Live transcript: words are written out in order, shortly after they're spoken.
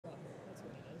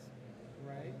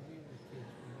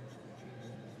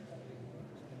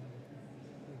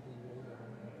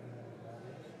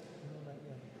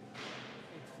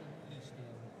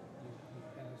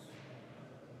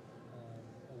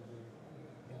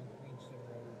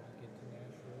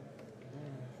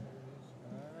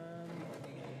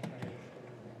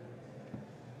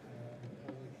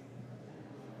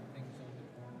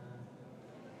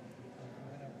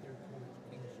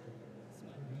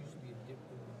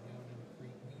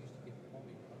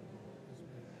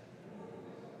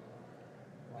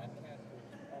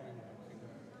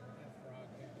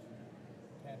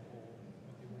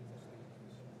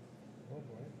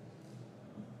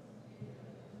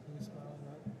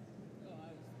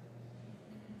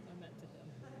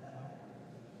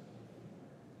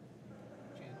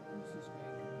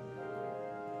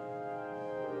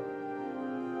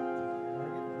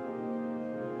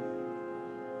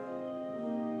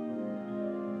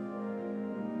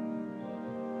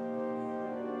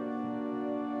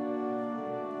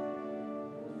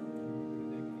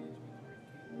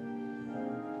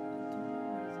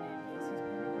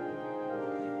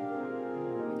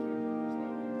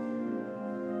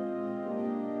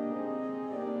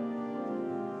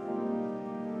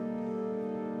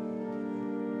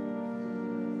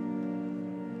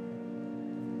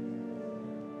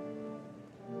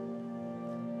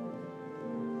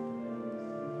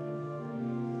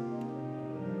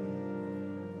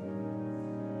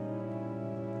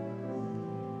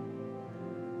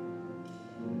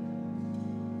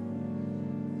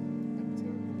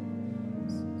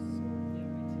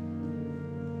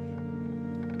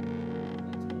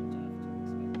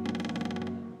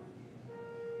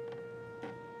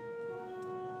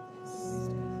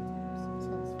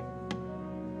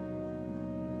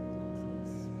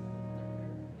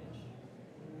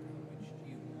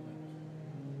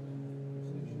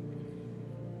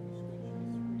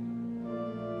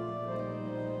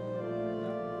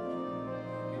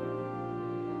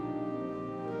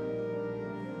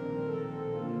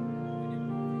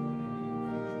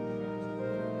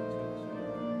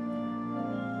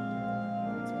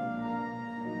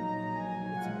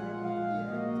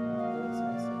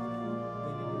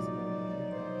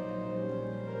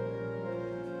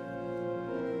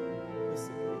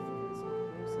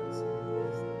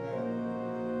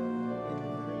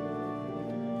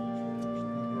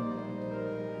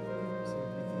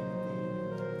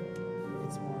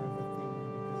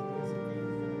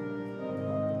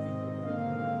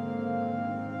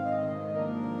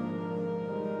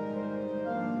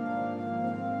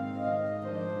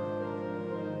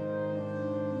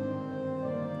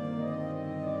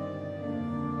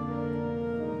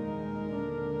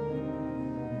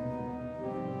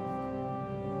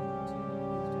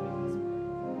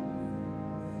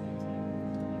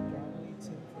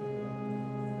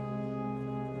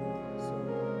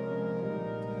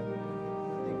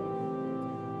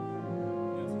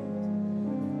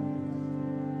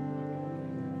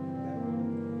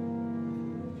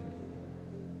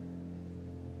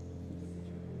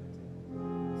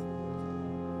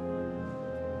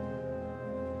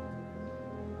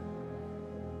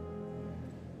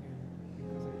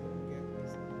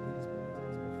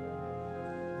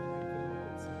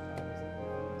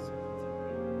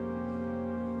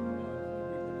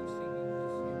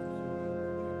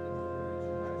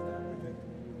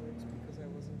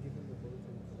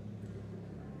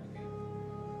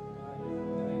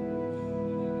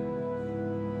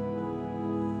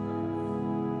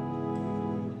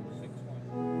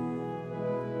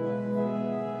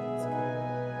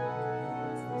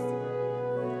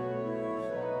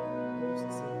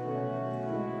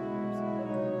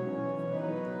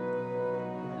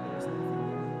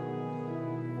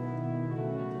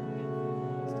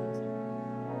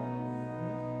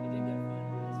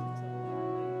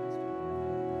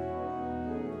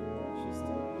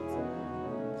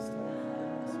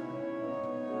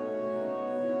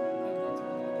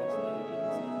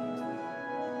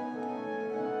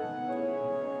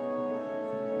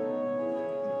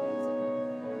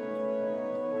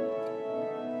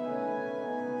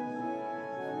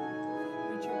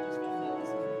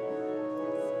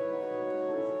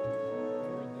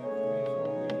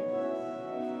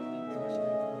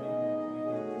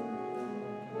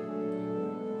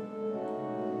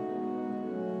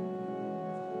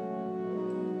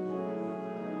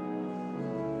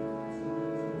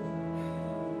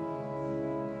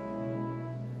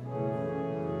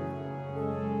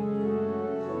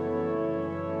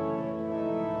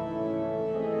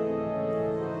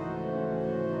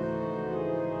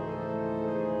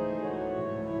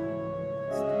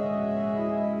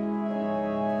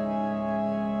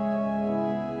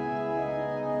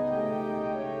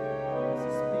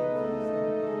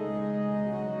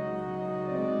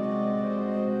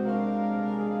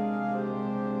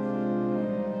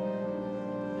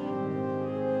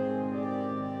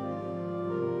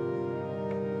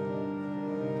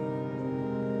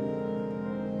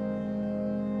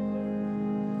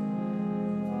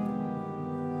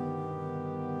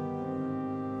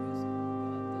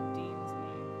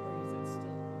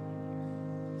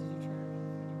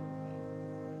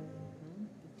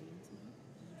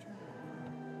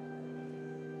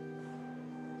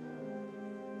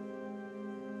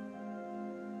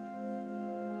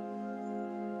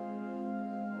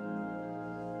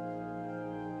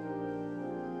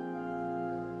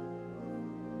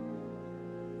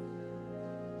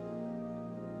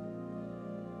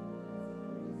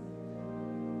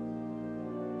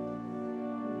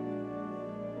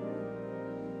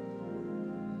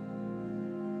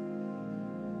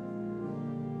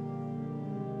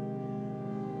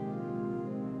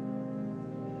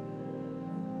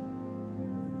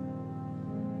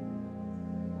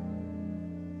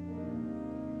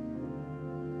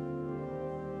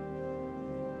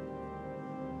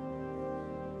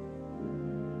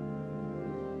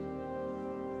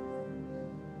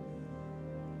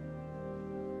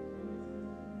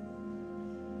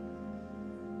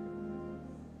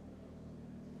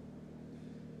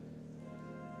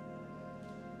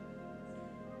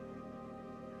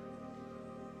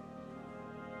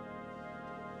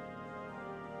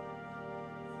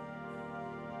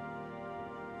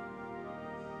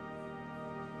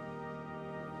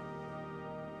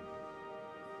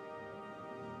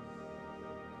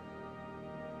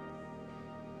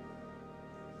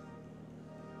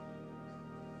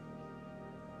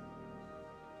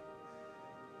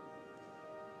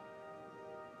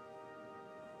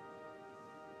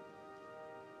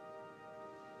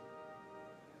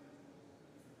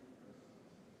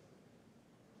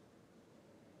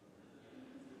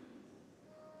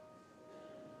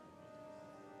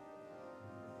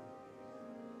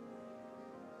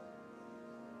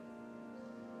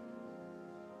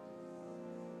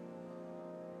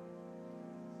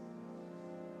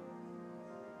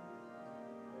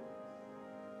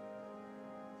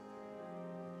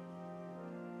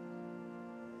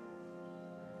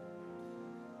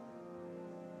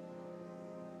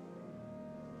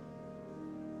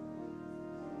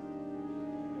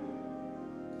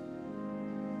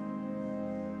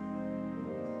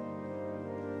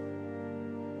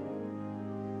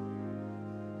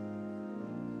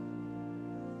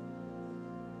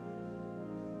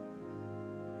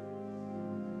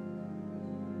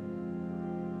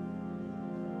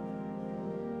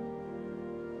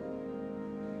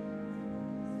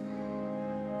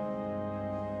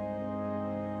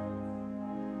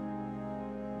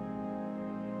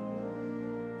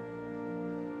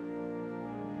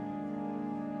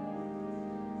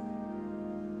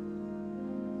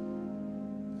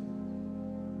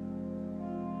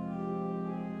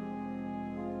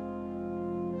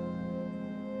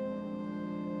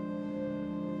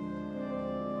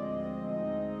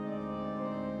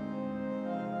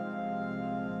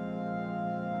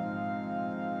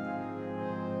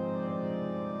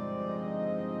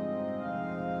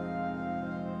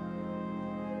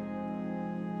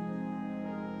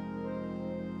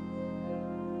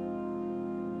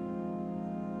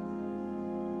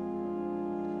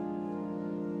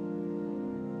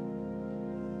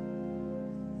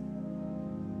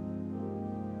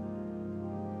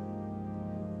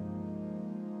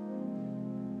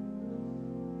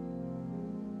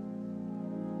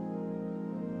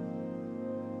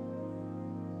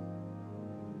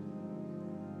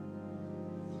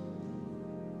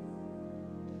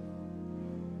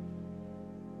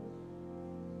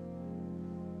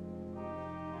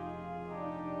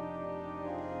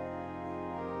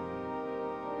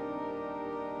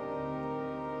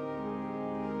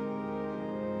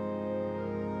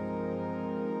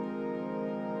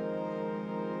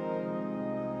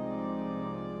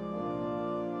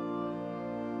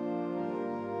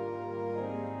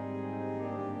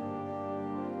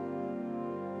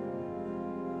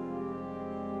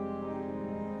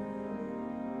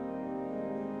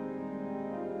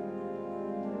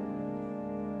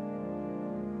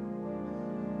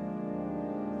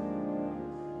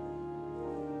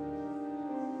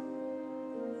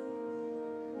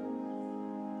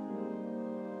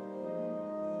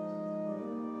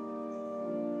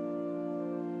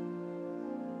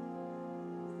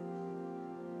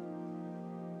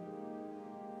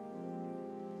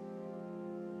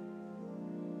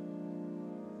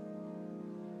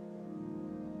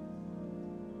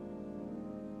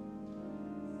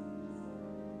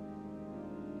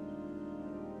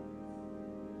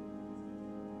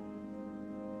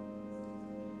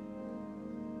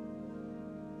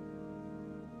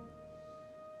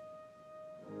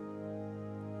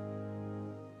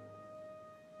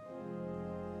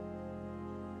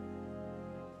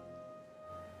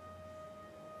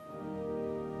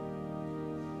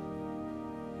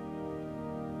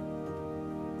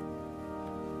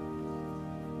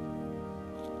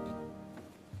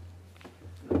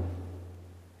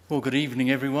Well, good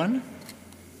evening, everyone.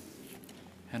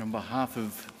 And on behalf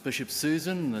of Bishop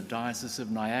Susan, the Diocese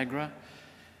of Niagara,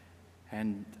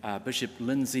 and Bishop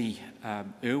Lindsay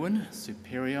Irwin,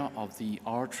 Superior of the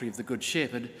Oratory of the Good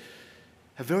Shepherd,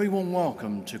 a very warm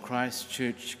welcome to Christ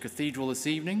Church Cathedral this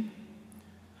evening,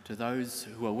 to those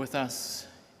who are with us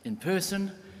in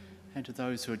person and to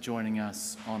those who are joining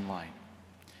us online.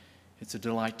 It's a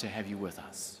delight to have you with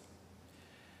us.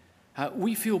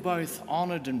 We feel both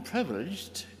honoured and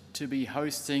privileged to be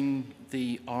hosting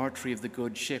the Oratory of the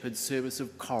Good Shepherd service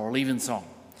of Choral Evensong.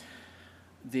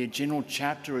 Their general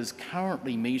chapter is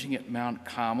currently meeting at Mount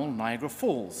Carmel, Niagara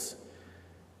Falls,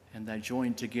 and they're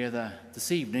joined together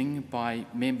this evening by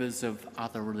members of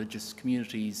other religious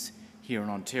communities here in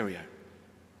Ontario.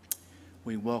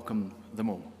 We welcome them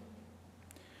all.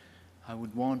 I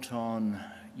would want on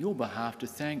your behalf to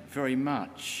thank very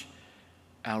much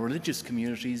our religious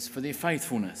communities for their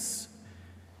faithfulness.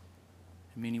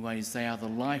 In many ways, they are the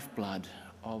lifeblood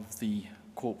of the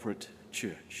corporate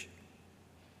church.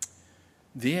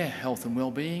 Their health and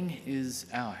well-being is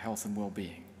our health and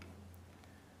well-being.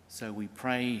 So we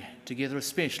pray together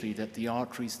especially that the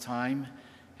Oratory's time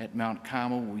at Mount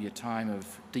Carmel will be a time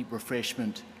of deep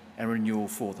refreshment and renewal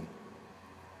for them.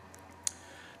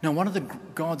 Now, one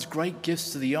of God's great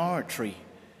gifts to the Oratory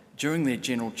during their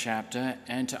general chapter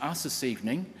and to us this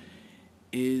evening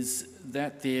is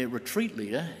that their retreat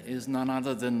leader is none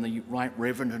other than the Right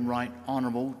Reverend and Right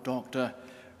Honourable Dr.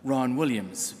 Rowan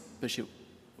Williams,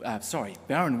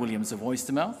 Baron Williams of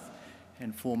Oystermouth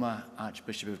and former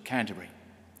Archbishop of Canterbury.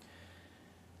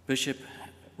 Bishop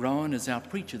Rowan is our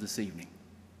preacher this evening.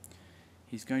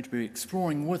 He's going to be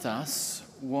exploring with us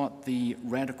what the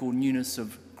radical newness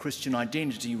of Christian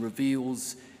identity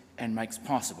reveals and makes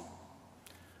possible.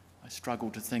 I struggle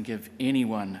to think of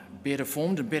anyone better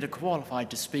formed and better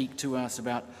qualified to speak to us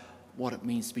about what it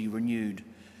means to be renewed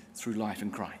through life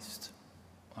in Christ.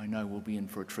 I know we'll be in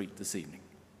for a treat this evening.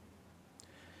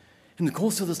 In the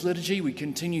course of this liturgy, we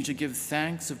continue to give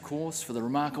thanks, of course, for the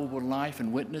remarkable life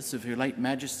and witness of Her late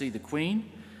Majesty the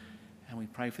Queen, and we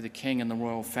pray for the King and the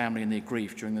royal family in their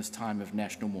grief during this time of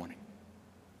national mourning.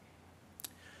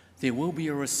 There will be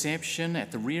a reception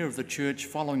at the rear of the church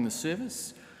following the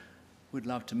service. We'd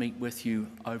love to meet with you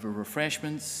over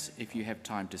refreshments if you have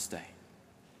time to stay.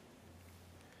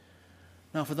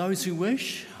 Now, for those who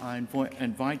wish, I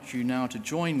invite you now to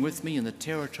join with me in the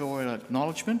territorial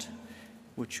acknowledgement,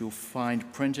 which you'll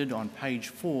find printed on page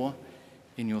 4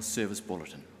 in your service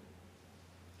bulletin.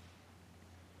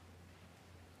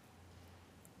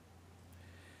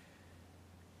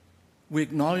 We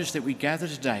acknowledge that we gather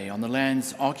today on the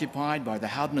lands occupied by the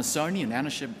Haudenosaunee and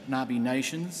Anishinaabe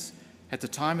nations at the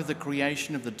time of the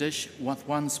creation of the Dish with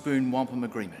One Spoon Wampum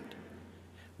Agreement.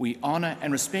 We honour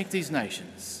and respect these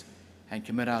nations and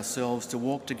commit ourselves to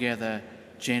walk together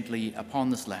gently upon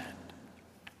this land.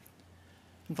 I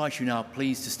invite you now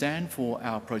please to stand for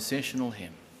our processional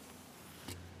hymn.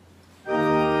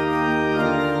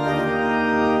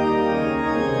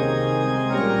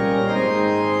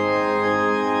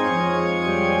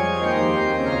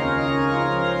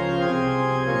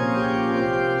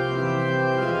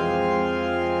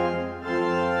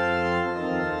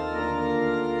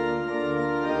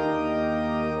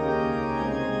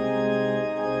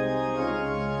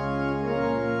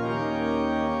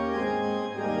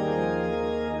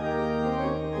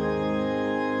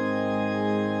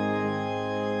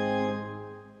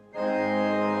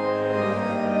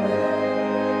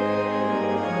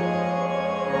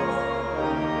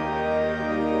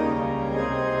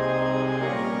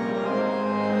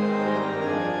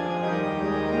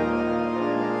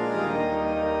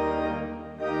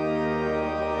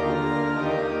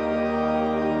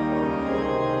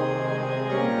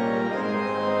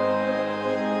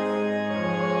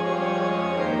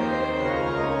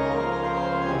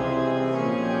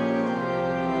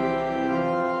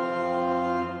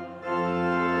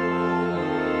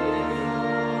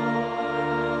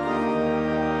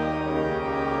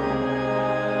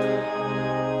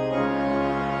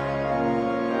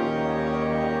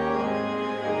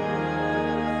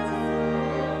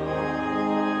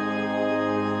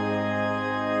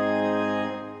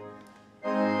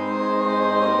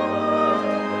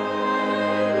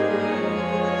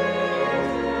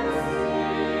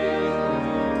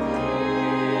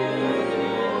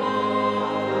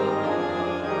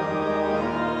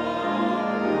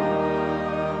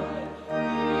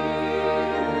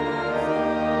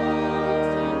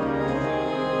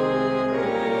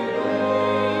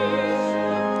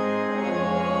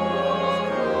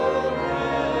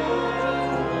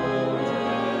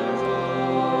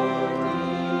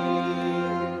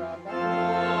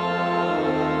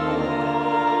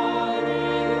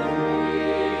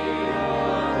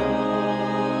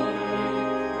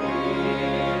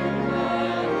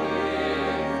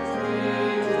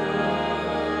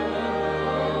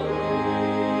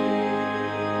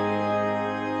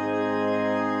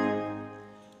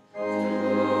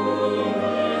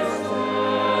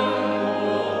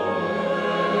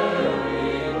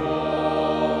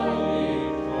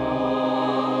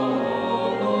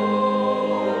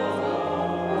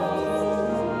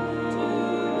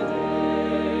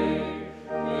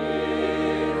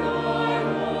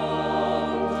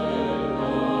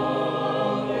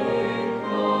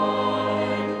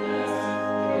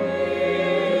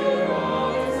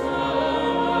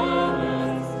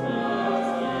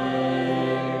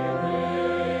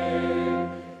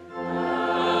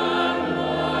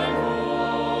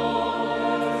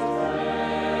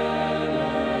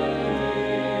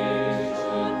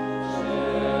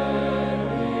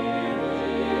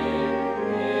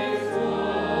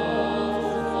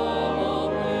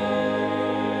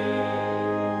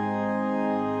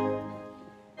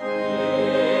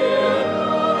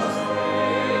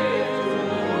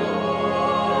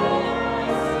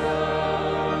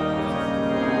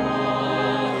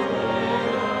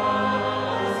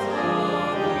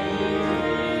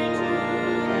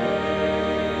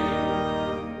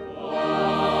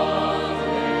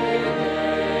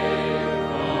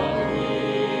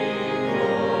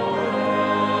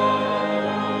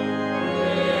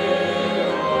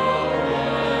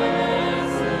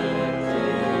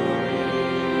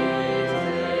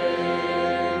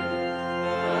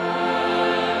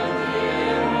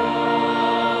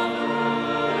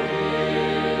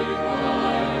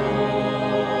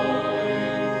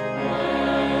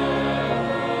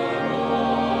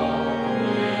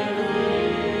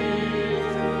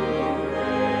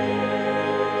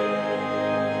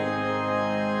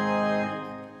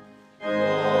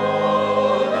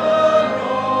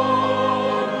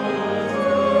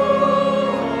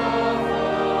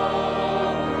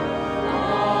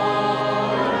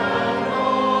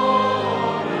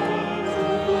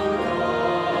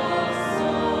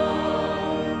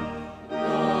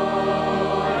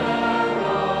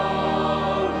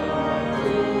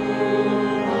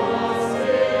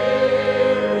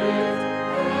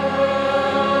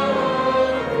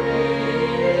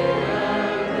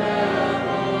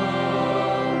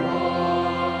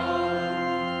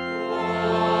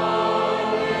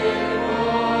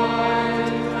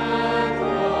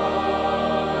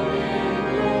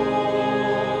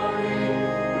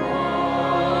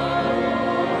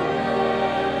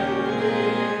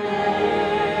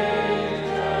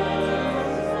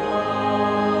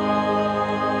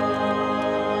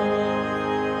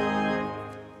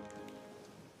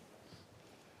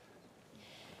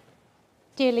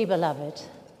 Dearly beloved,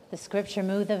 the Scripture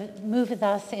moveth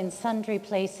us in sundry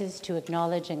places to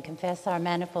acknowledge and confess our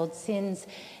manifold sins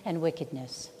and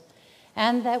wickedness,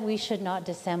 and that we should not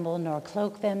dissemble nor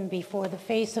cloak them before the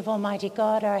face of Almighty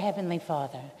God, our Heavenly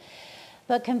Father,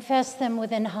 but confess them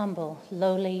with an humble,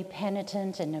 lowly,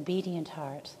 penitent, and obedient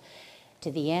heart,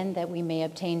 to the end that we may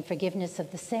obtain forgiveness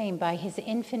of the same by his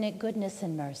infinite goodness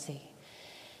and mercy.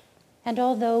 And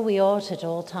although we ought at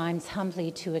all times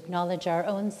humbly to acknowledge our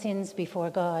own sins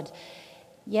before God,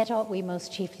 yet ought we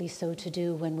most chiefly so to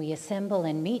do when we assemble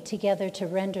and meet together to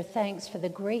render thanks for the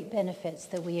great benefits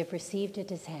that we have received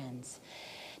at his hands,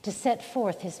 to set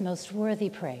forth his most worthy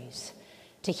praise,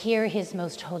 to hear his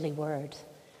most holy word,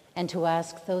 and to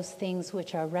ask those things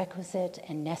which are requisite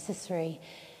and necessary,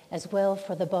 as well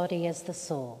for the body as the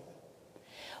soul.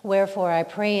 Wherefore I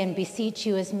pray and beseech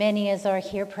you, as many as are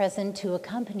here present, to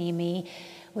accompany me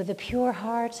with a pure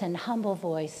heart and humble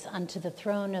voice unto the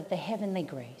throne of the heavenly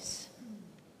grace.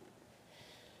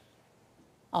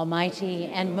 Almighty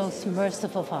and most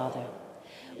merciful Father,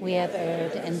 we have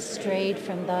erred and strayed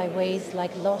from thy ways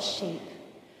like lost sheep.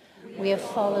 We have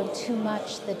followed too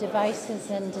much the devices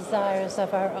and desires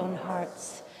of our own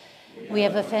hearts. We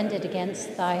have offended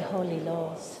against thy holy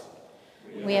laws.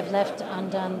 We have left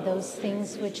undone those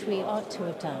things which we ought to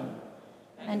have done,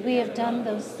 and we have done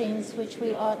those things which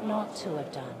we ought not to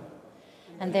have done,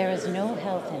 and there is no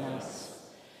health in us.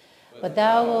 But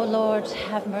thou, O Lord,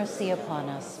 have mercy upon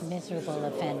us, miserable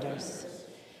offenders.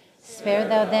 Spare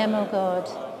thou them, O God,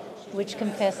 which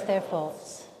confess their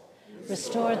faults.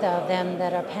 Restore thou them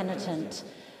that are penitent,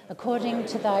 according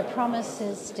to thy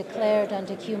promises declared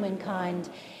unto humankind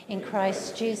in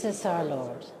Christ Jesus our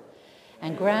Lord.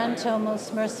 And grant, O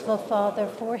most merciful Father,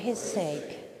 for his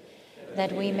sake,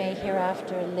 that we may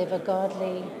hereafter live a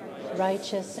godly,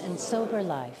 righteous, and sober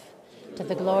life, to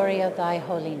the glory of thy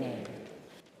holy name.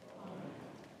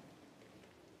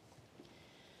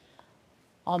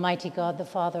 Almighty God, the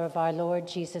Father of our Lord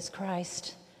Jesus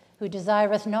Christ, who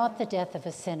desireth not the death of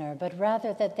a sinner, but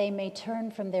rather that they may turn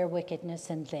from their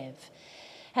wickedness and live,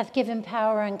 hath given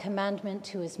power and commandment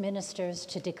to his ministers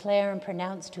to declare and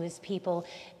pronounce to his people,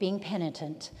 being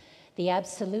penitent, the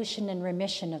absolution and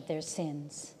remission of their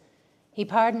sins. He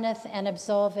pardoneth and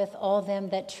absolveth all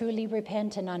them that truly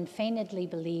repent and unfeignedly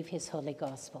believe his holy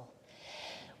gospel.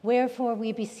 Wherefore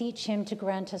we beseech him to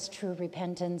grant us true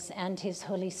repentance and his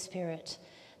Holy Spirit,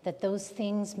 that those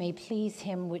things may please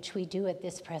him which we do at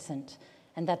this present,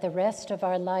 and that the rest of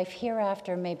our life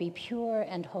hereafter may be pure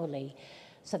and holy,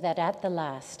 so that at the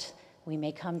last we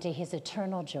may come to his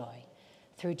eternal joy,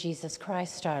 through Jesus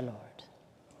Christ our Lord.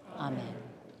 Amen.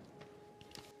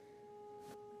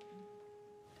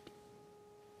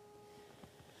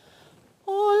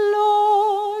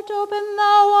 O Lord, open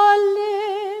thou our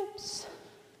lips,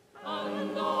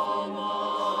 and our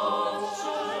mouth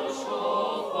shall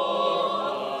show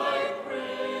forth thy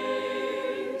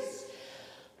praise.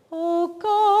 O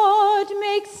God,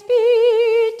 make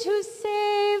speed to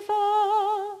save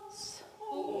us.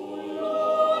 O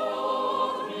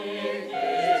Lord, make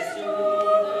haste to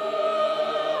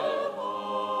help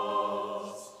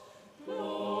us.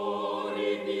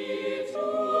 Glory be to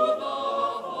the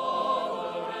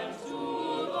Father, and to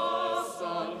the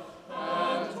Son,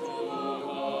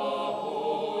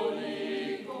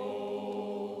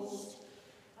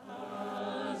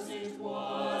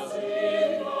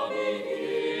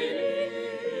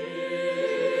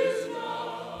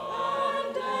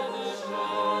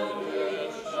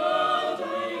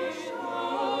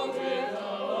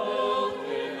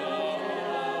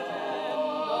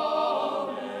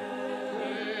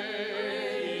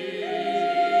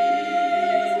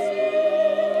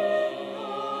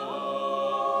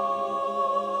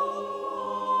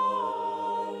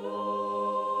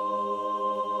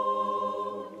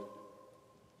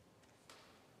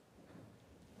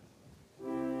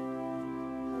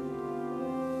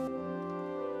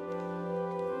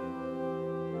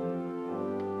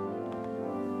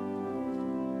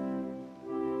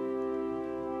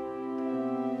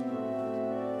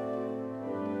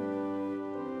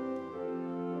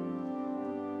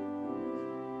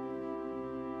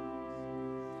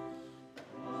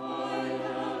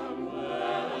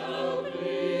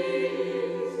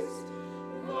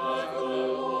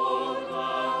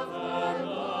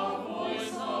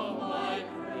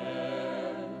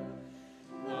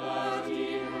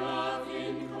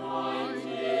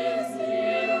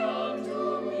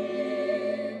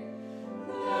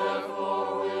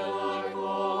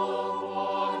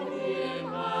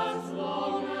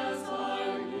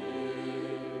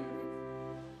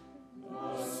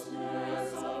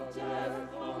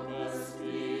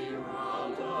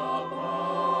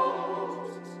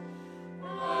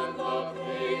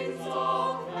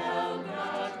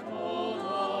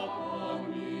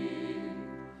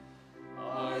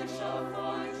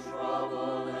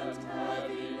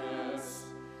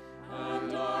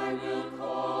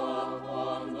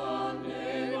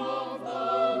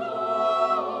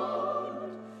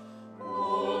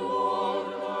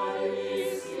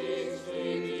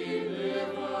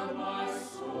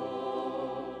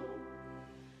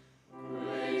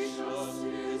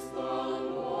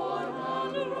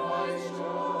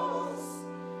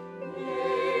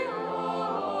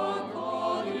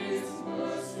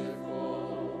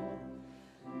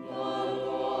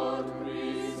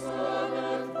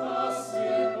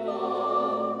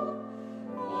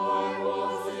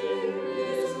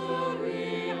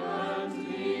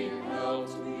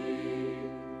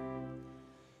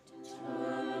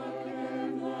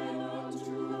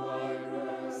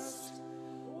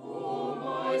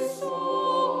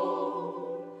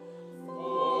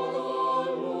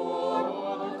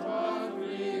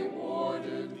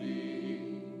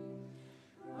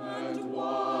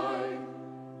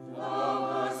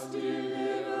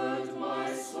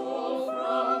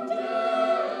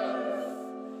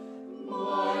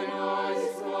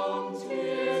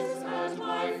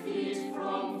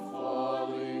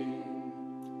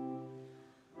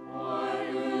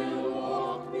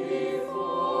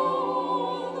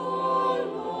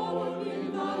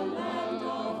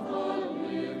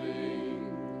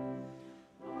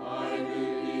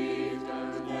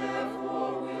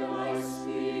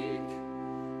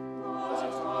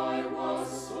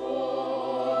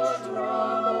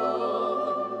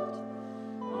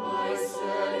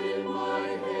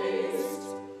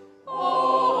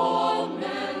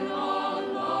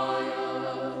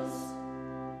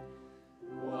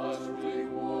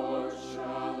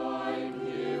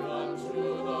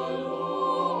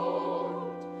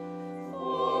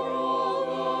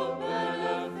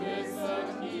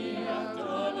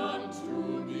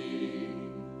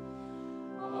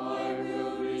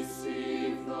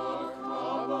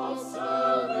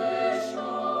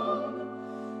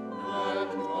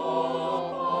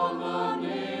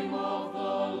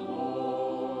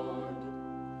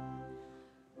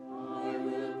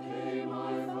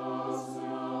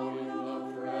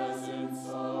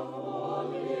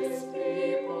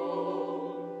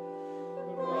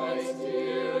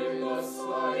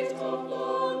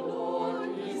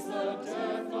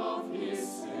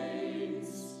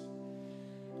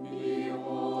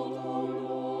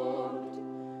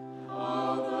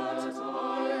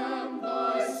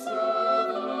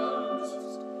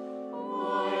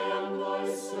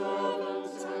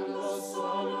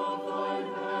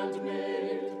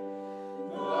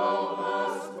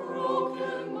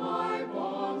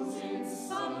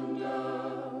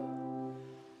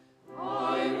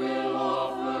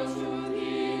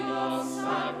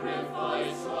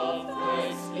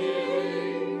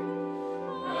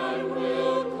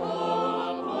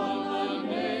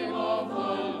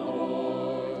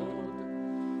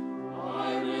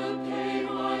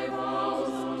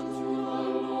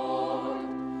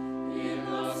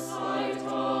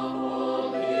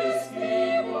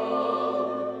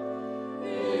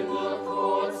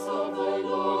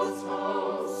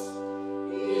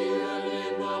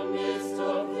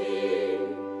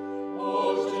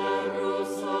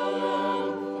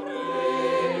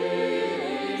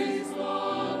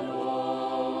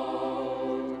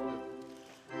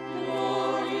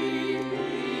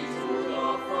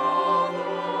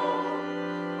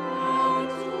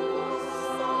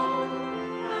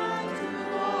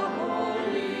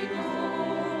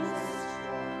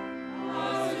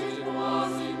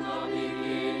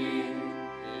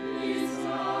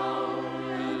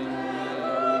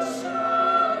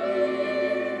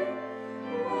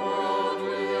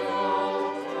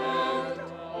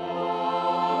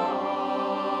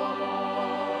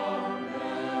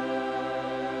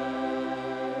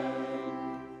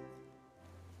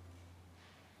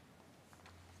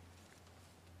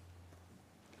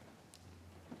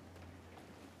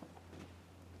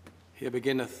 Here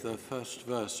beginneth the first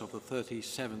verse of the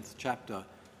 37th chapter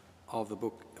of the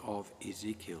book of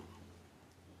Ezekiel.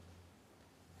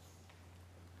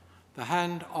 The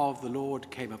hand of the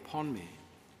Lord came upon me,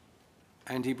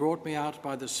 and he brought me out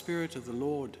by the Spirit of the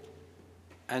Lord,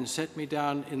 and set me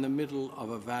down in the middle of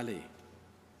a valley.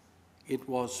 It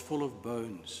was full of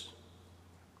bones.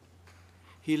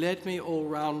 He led me all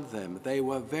round them. They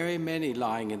were very many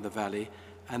lying in the valley,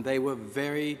 and they were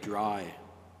very dry.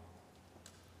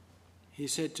 He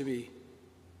said to me,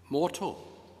 "Mortal,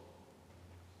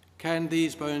 can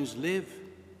these bones live?"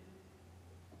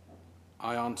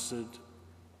 I answered,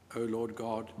 "O Lord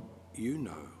God, you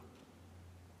know."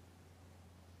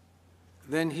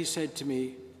 Then he said to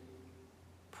me,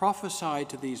 "Prophesy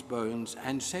to these bones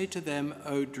and say to them,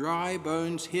 O dry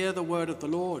bones, hear the word of the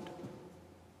Lord.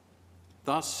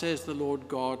 Thus says the Lord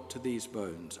God to these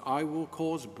bones, I will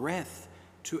cause breath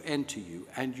to enter you,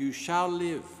 and you shall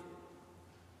live.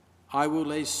 I will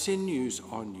lay sinews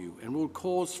on you, and will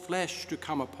cause flesh to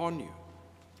come upon you,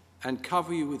 and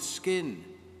cover you with skin,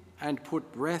 and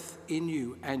put breath in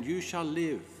you, and you shall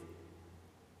live.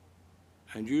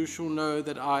 And you shall know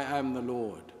that I am the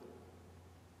Lord."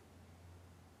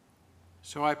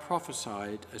 So I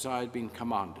prophesied as I had been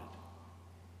commanded.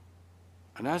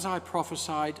 And as I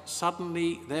prophesied,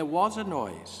 suddenly there was a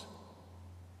noise,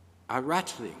 a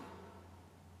rattling,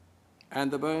 and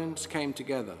the bones came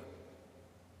together,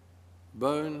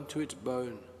 bone to its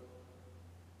bone.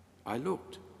 I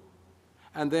looked,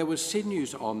 and there were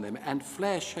sinews on them, and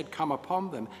flesh had come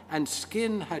upon them, and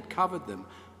skin had covered them,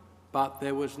 but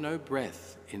there was no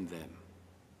breath in them.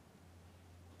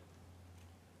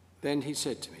 Then he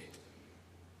said to me,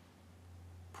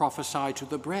 "Prophesy to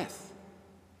the breath.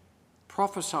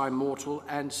 Prophesy, mortal,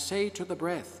 and say to the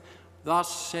breath,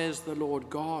 Thus says the Lord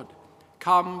God,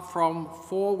 Come from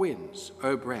four winds,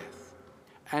 O breath,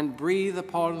 and breathe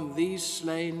upon these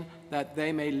slain that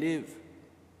they may live."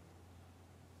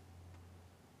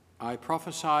 I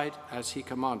prophesied as he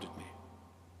commanded me,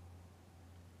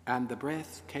 and the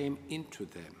breath came into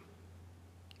them,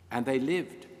 and they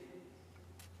lived,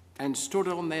 and stood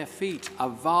on their feet, a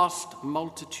vast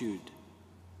multitude.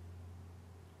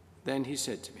 Then he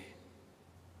said to me,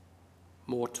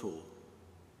 "Mortal,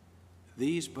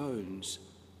 these bones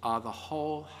are the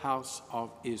whole house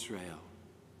of Israel.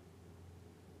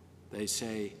 They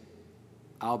say,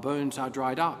 Our bones are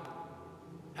dried up,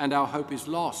 and our hope is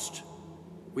lost.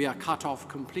 We are cut off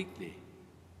completely.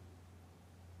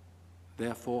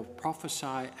 Therefore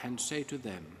prophesy and say to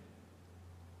them,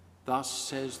 Thus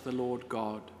says the Lord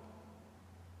God,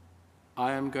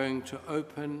 I am going to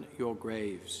open your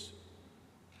graves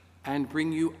and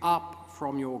bring you up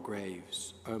from your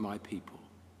graves, O my people,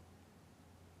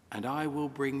 and I will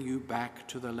bring you back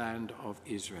to the land of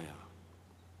Israel.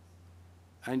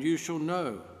 And you shall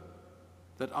know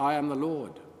that I am the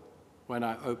Lord when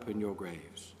I open your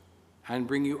graves and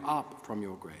bring you up from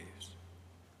your graves.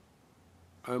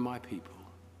 O my people,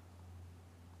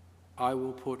 I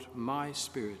will put my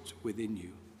spirit within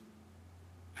you,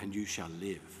 and you shall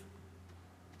live.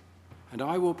 And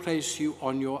I will place you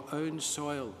on your own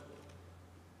soil.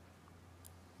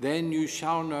 Then you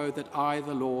shall know that I,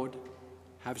 the Lord,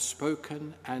 have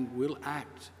spoken and will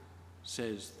act,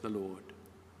 says the Lord.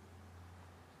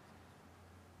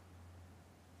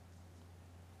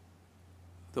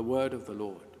 The word of the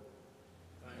Lord.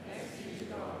 Thanks be to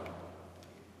God.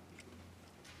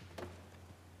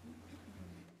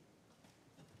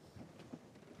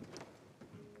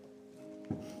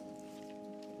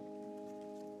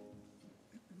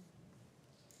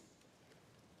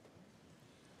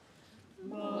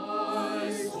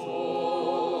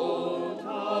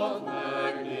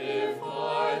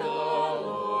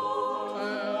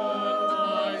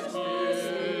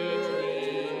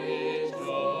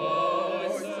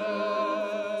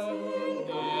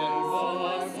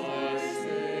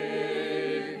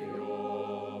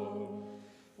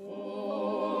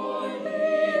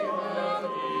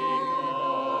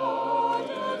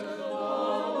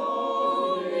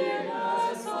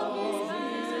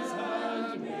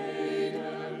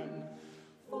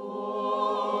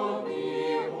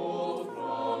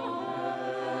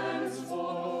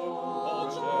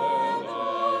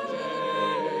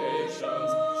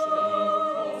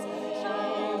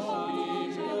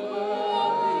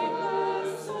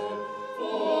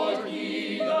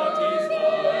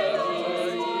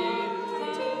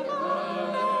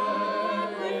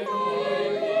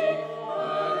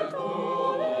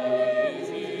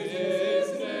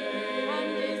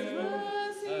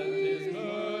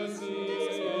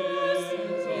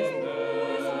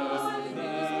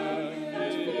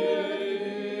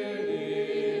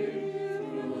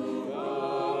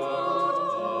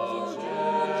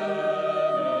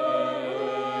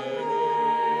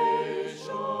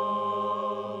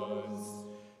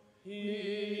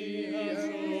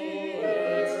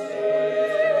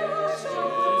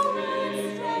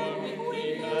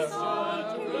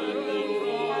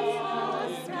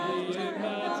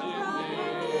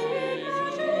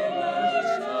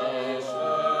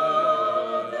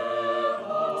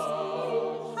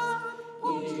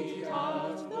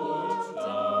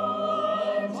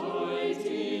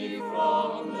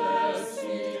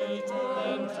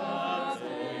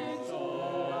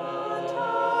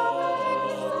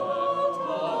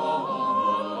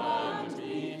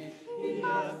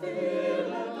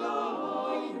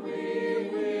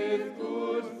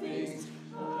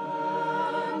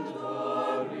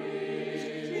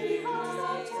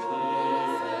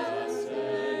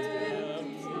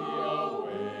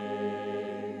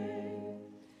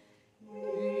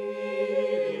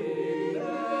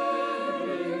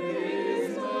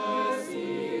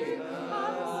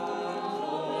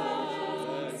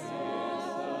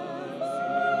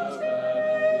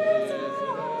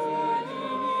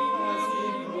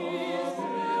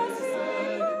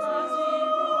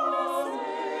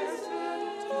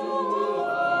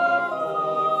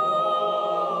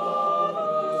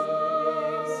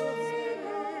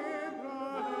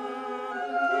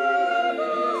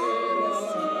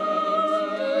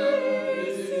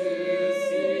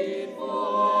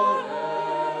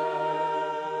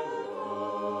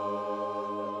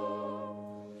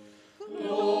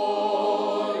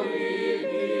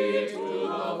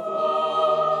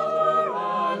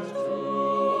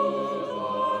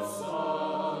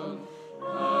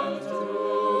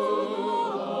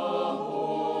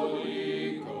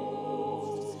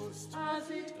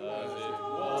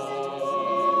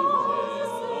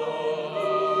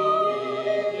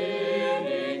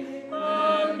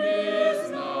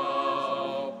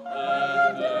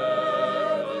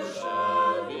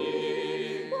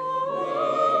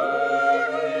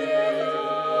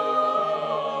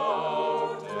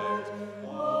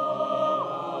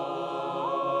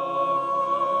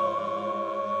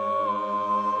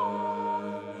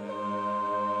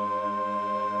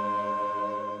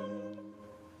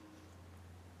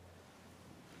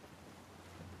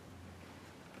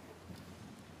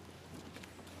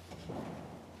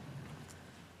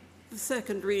 The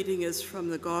second reading is from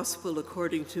the Gospel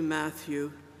according to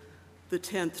Matthew, the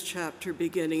 10th chapter,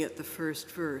 beginning at the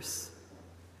first verse.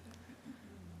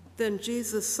 Then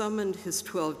Jesus summoned his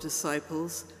 12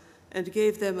 disciples and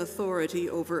gave them authority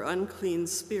over unclean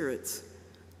spirits,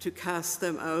 to cast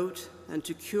them out and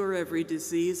to cure every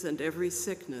disease and every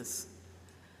sickness.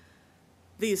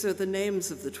 These are the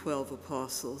names of the 12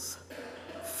 apostles.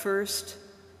 First,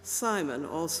 Simon,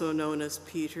 also known as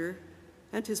Peter,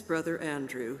 and his brother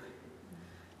Andrew.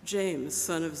 James,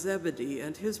 son of Zebedee,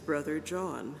 and his brother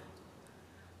John.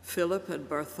 Philip and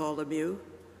Bartholomew,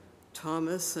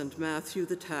 Thomas and Matthew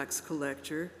the tax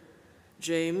collector,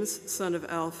 James, son of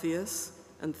Alphaeus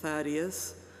and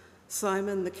Thaddeus,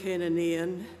 Simon the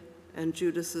Canaanian, and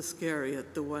Judas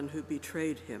Iscariot, the one who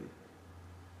betrayed him.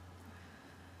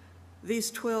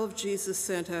 These 12 Jesus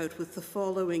sent out with the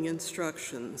following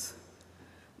instructions.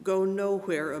 Go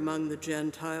nowhere among the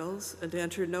Gentiles and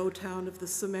enter no town of the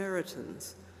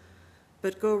Samaritans,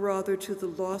 but go rather to the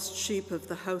lost sheep of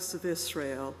the house of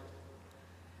Israel.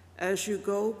 As you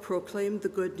go, proclaim the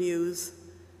good news.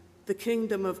 The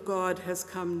kingdom of God has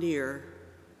come near.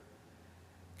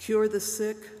 Cure the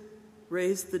sick,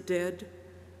 raise the dead,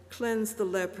 cleanse the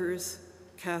lepers,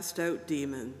 cast out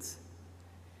demons.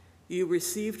 You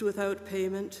received without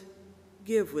payment,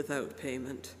 give without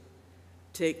payment.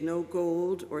 Take no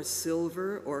gold or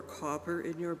silver or copper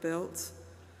in your belts,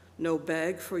 no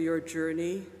bag for your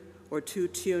journey, or 2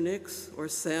 tunics, or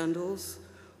sandals,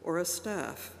 or a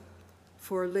staff,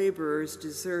 for laborers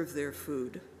deserve their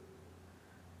food.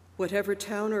 Whatever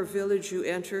town or village you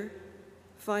enter,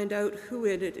 find out who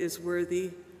in it is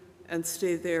worthy, and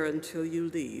stay there until you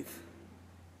leave.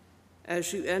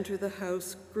 As you enter the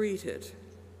house, greet it.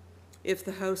 If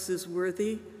the house is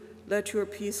worthy, let your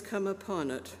peace come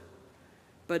upon it.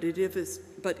 But if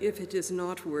it is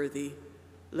not worthy,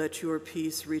 let your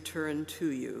peace return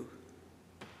to you.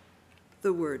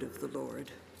 The word of the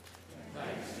Lord.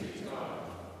 Thanks be to God.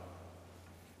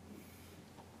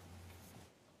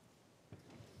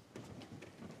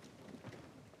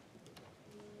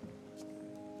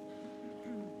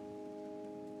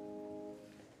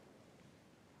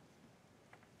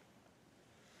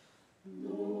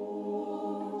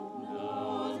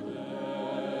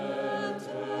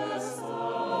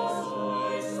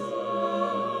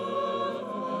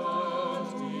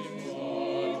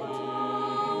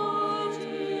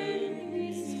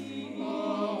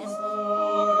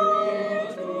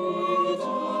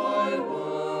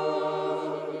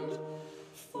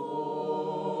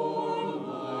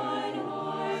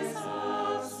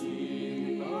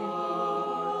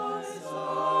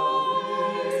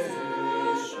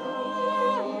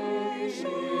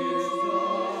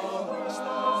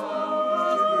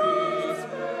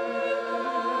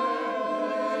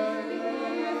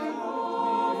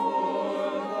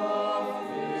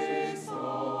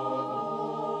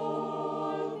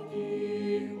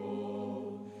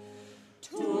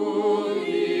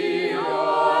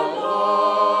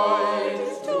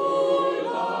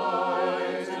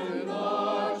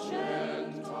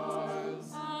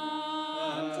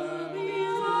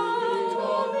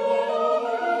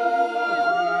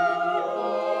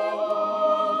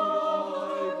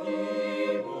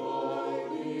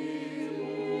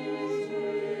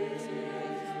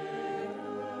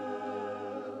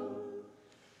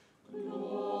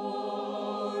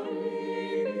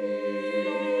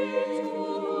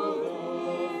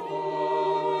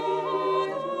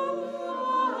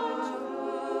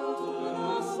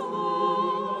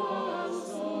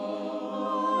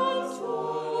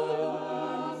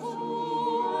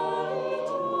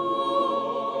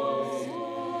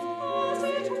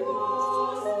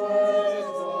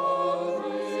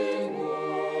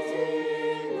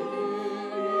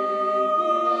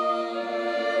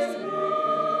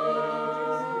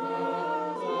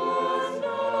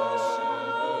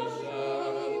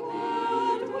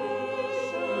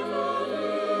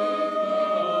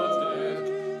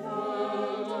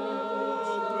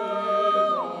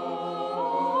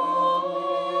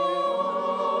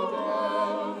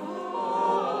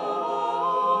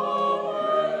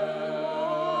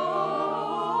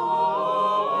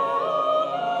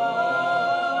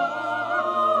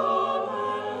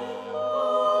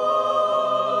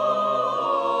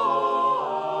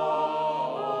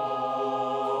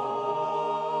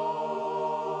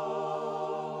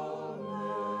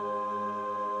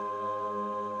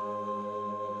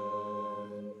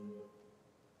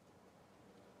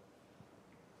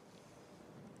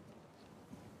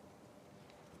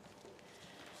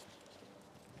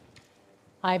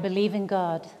 I believe in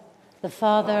God, the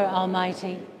Father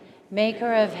Almighty,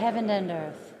 maker of heaven and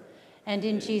earth, and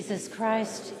in Jesus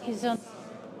Christ, his only Son,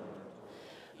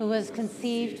 who was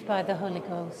conceived by the Holy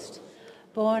Ghost,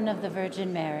 born of the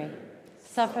Virgin Mary,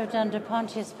 suffered under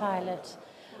Pontius Pilate,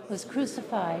 was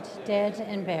crucified, dead,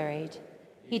 and buried.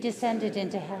 He descended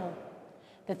into hell.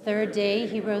 The third day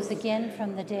he rose again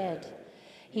from the dead.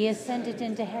 He ascended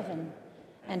into heaven,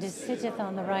 and sitteth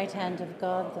on the right hand of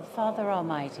God, the Father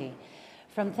Almighty.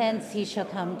 From thence he shall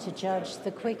come to judge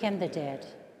the quick and the dead.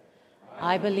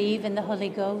 I believe in the Holy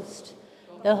Ghost,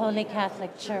 the Holy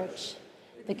Catholic Church,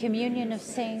 the communion of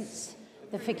saints,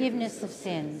 the forgiveness of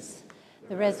sins,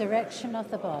 the resurrection of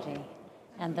the body,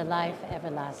 and the life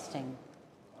everlasting.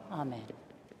 Amen.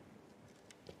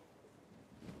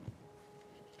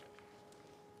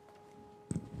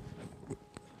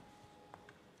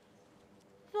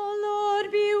 The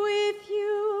Lord be with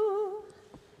you.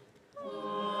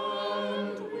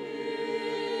 And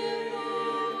with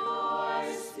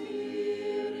thy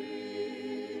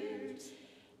spirit.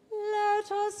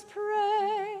 Let us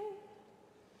pray.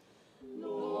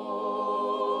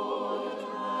 Lord,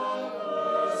 have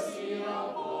mercy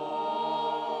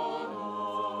upon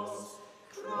us.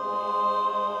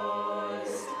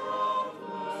 Christ, have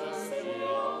mercy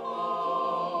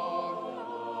upon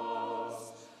us.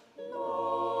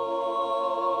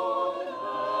 Lord,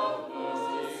 have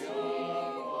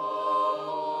mercy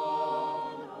upon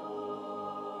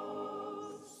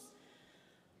us.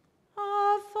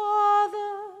 Our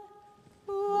Father,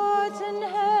 who art in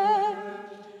heaven,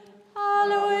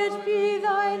 hallowed be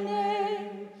thy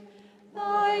name.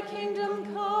 Thy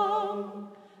kingdom come,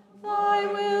 thy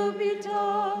will be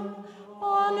done,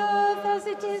 on earth as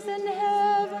it is in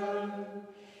heaven.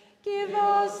 Give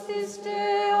us this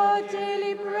day our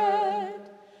daily bread,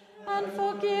 and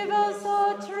forgive us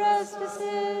our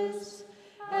trespasses,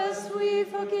 as we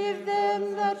forgive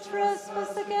them that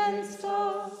trespass against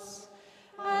us.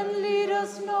 And lead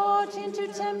us not into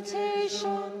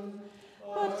temptation,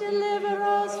 but deliver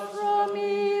us from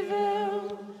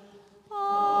evil.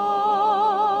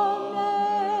 Amen.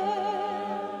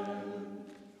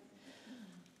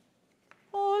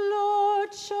 O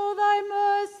Lord, show thy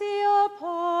mercy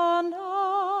upon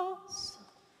us.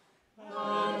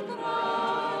 And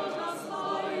grant us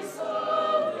thy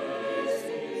salvation.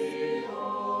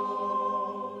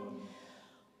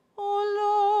 O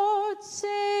Lord,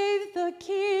 save the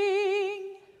King.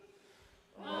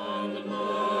 And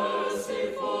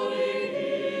mercifully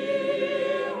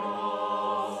hear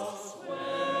us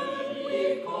when we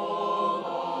call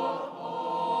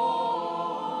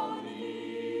upon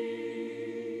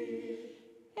thee.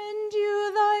 Endue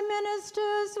thy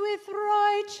ministers with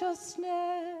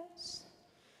righteousness.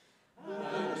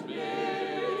 And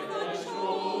make the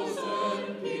chosen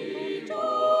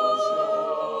people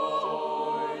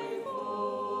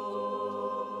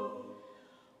joyful.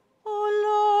 O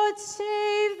Lord,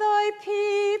 save thy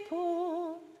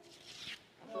people.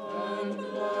 And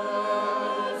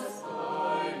bless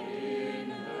thine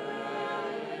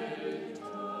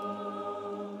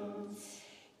inheritance.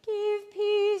 Give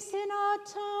peace in our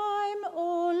time,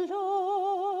 O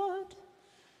Lord.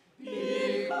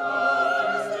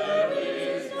 Because there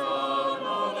is none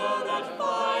other that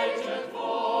fighteth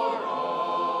for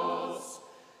us,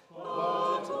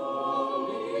 but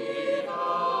only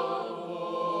thou,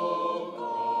 O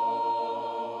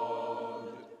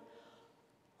God.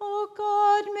 O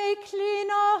God, make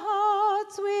clean our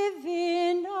hearts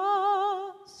within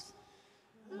us.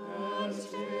 And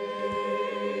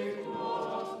take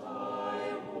not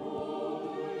thy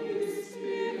Holy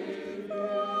Spirit from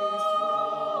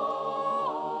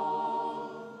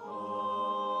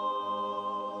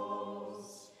us.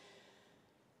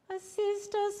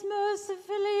 Assist us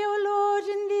mercifully, O Lord,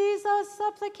 in these our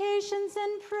supplications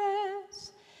and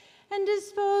prayers, and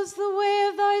dispose the way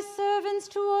of thy servants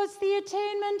towards the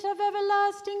attainment of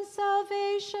everlasting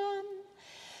salvation,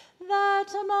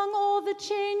 that among all the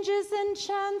changes and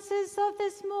chances of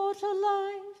this mortal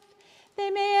life, they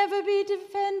may ever be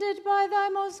defended by thy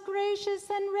most gracious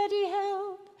and ready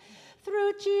help,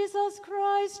 through Jesus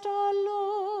Christ our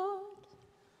Lord.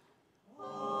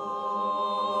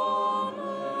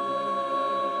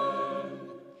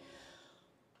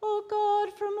 O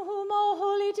God, from whom all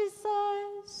holy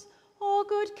desires, all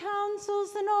good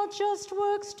counsels, and all just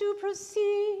works do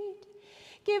proceed,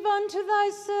 give unto thy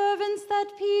servants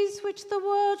that peace which the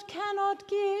world cannot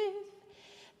give,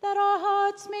 that our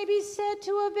hearts may be set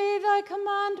to obey thy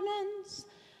commandments,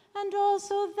 and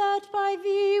also that by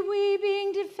thee we,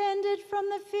 being defended from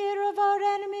the fear of our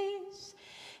enemies,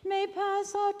 may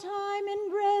pass our time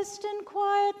in rest and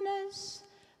quietness,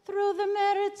 through the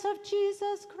merits of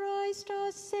Jesus Christ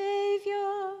our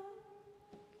Savior.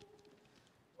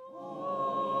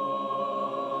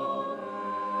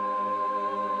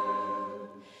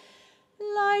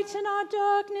 lighten our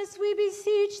darkness, we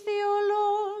beseech thee,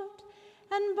 O Lord,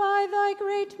 and by thy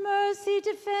great mercy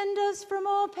defend us from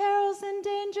all perils and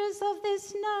dangers of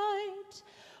this night,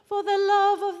 for the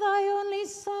love of thy only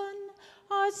Son,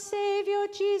 our Saviour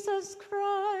Jesus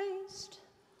Christ.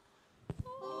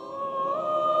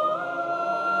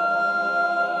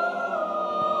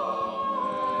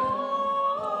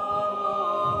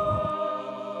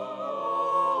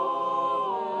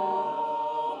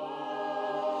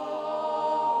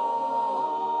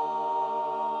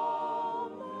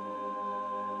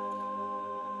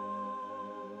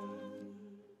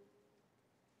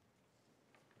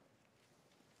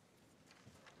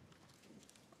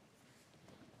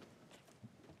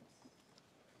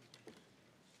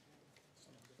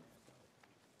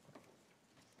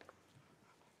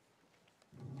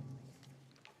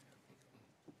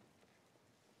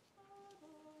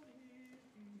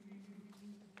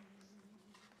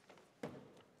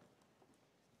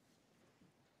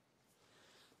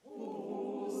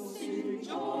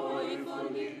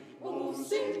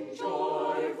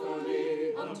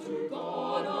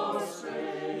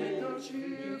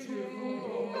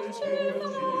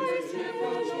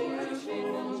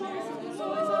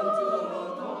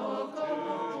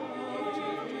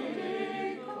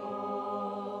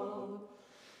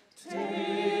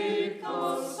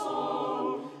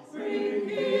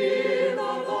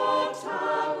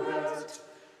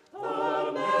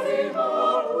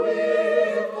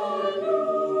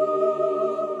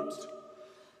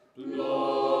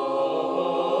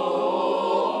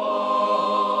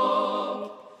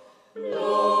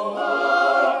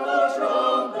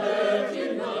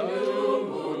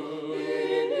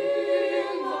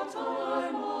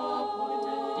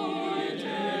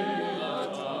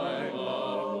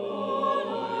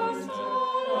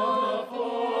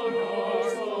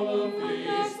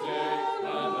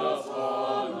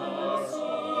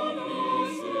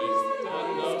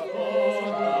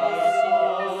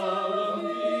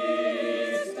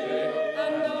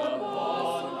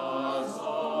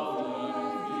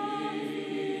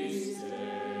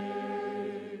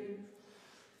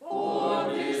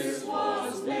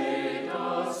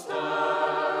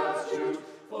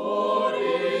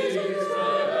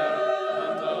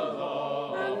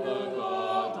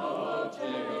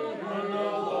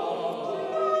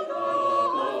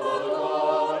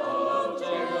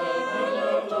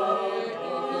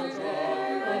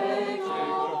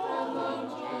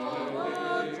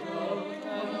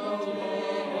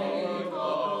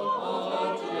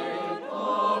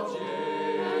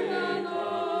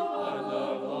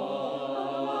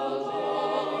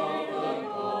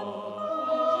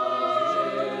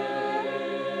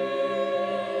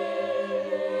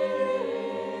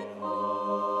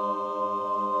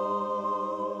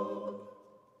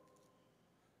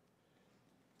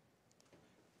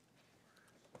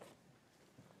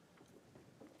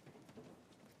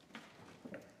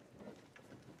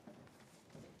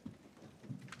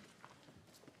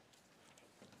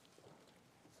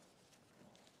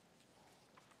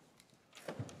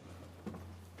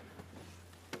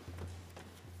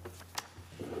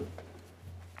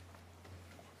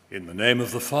 In the name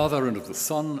of the Father, and of the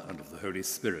Son, and of the Holy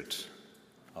Spirit.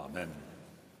 Amen.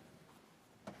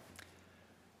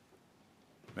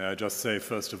 May I just say,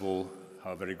 first of all,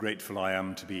 how very grateful I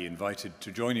am to be invited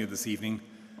to join you this evening.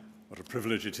 What a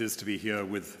privilege it is to be here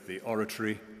with the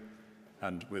Oratory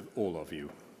and with all of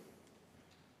you.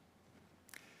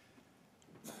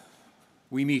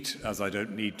 We meet, as I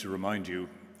don't need to remind you,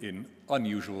 in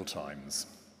unusual times,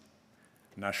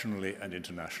 nationally and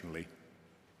internationally.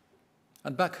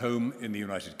 And back home in the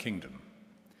United Kingdom,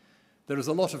 there is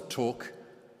a lot of talk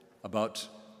about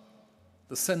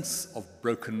the sense of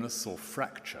brokenness or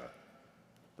fracture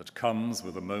that comes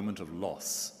with a moment of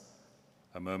loss,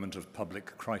 a moment of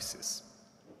public crisis.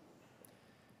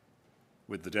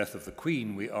 With the death of the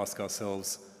Queen, we ask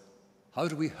ourselves, how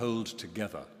do we hold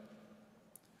together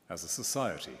as a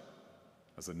society,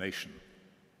 as a nation?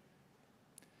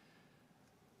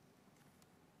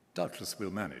 Doubtless we'll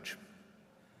manage.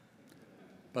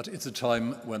 But it's a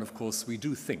time when, of course, we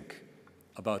do think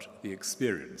about the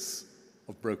experience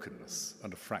of brokenness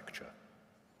and of fracture.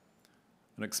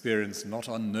 An experience not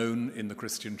unknown in the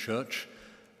Christian Church,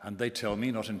 and they tell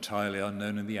me not entirely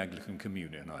unknown in the Anglican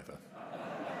Communion either.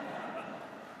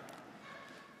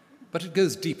 But it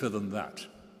goes deeper than that.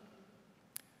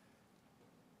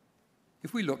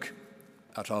 If we look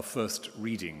at our first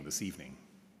reading this evening,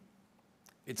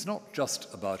 it's not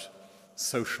just about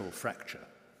social fracture.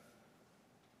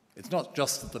 It's not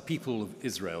just that the people of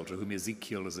Israel, to whom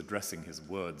Ezekiel is addressing his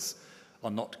words, are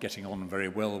not getting on very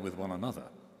well with one another.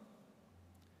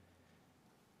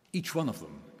 Each one of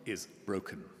them is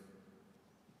broken.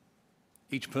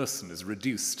 Each person is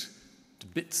reduced to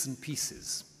bits and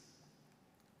pieces.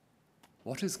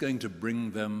 What is going to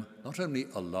bring them not only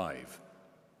alive,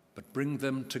 but bring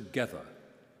them together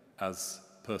as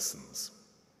persons?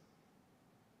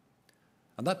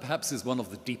 And that perhaps is one of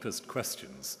the deepest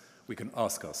questions we can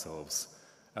ask ourselves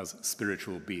as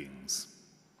spiritual beings.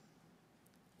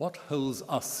 What holds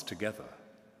us together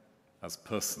as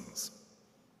persons?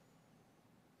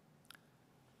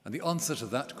 And the answer to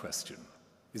that question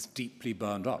is deeply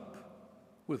bound up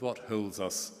with what holds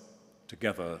us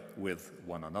together with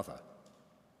one another.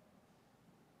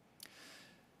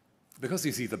 Because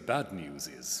you see, the bad news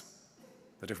is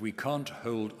that if we can't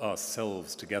hold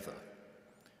ourselves together,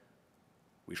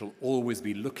 we shall always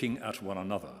be looking at one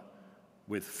another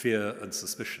with fear and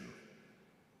suspicion.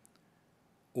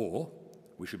 Or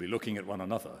we should be looking at one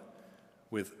another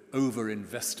with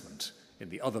over-investment in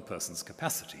the other person's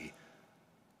capacity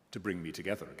to bring me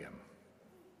together again.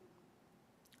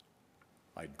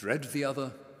 I dread the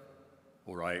other,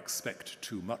 or I expect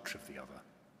too much of the other.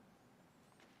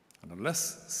 And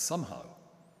unless somehow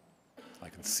I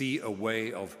can see a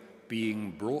way of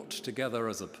being brought together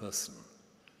as a person,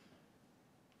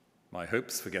 my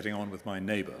hopes for getting on with my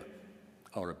neighbour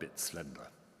are a bit slender.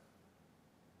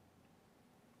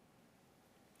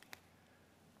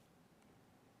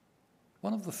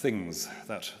 One of the things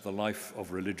that the life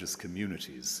of religious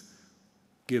communities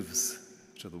gives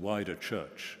to the wider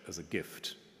church as a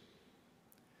gift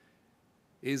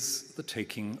is the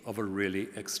taking of a really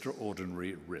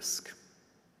extraordinary risk.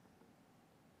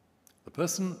 The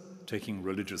person taking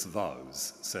religious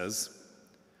vows says,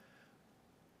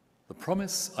 "The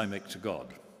promise I make to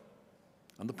God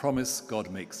and the promise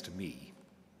God makes to me,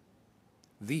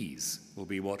 these will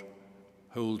be what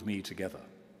hold me together.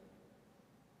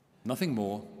 Nothing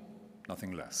more,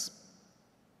 nothing less.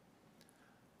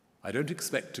 I don't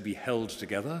expect to be held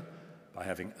together by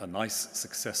having a nice,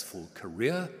 successful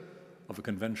career of a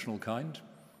conventional kind.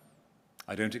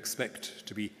 I don't expect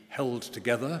to be held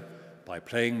together by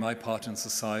playing my part in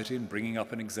society and bringing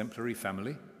up an exemplary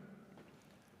family.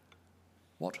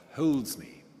 What holds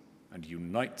me and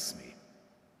unites me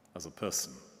as a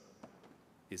person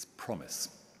is promise.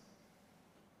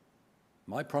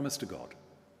 My promise to God,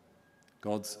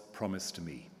 God's promise to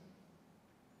me.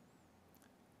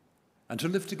 And to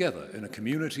live together in a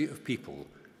community of people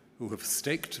who have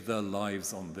staked their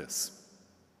lives on this.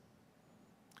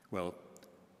 Well,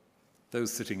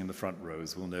 those sitting in the front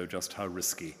rows will know just how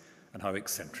risky and how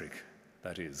eccentric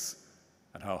that is,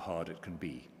 and how hard it can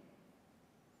be.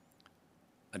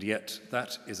 And yet,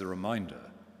 that is a reminder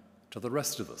to the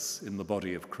rest of us in the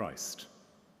body of Christ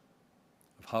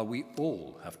of how we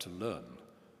all have to learn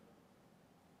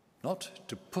not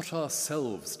to put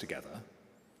ourselves together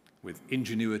with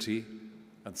ingenuity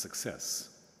and success,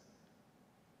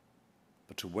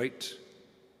 but to wait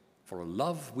for a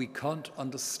love we can't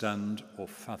understand or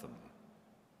fathom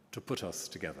to put us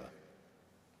together.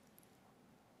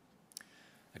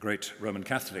 A great Roman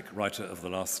Catholic writer of the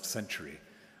last century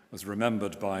was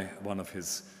remembered by one of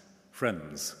his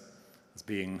friends as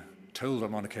being told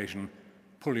on one occasion,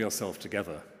 "Pull yourself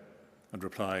together," and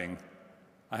replying,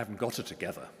 "I haven't got it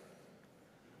together."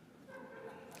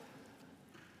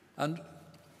 And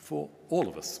for all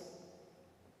of us,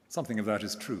 something of that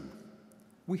is true.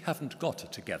 We haven't got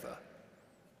it together.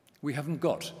 We haven't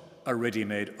got a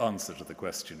ready-made answer to the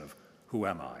question of who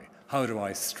am I? How do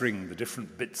I string the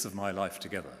different bits of my life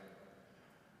together?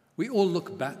 We all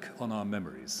look back on our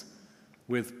memories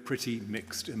with pretty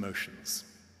mixed emotions.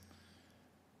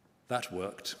 That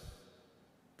worked.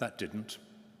 That didn't.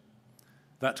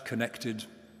 That connected.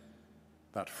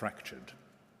 That fractured.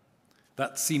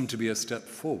 That seemed to be a step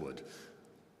forward.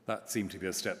 That seemed to be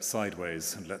a step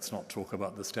sideways, and let's not talk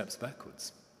about the steps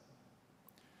backwards.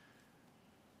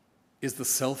 Is the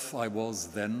self I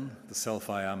was then the self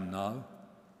I am now?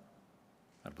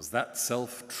 And was that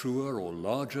self truer or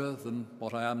larger than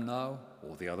what I am now,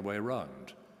 or the other way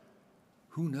around?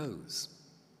 Who knows?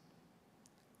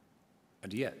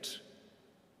 And yet,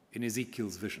 in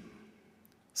Ezekiel's vision,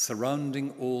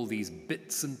 surrounding all these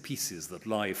bits and pieces that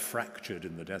lie fractured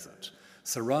in the desert,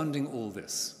 surrounding all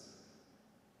this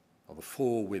are the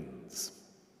four winds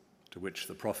to which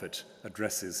the prophet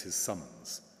addresses his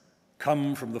summons.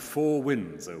 Come from the four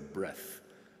winds, O breath,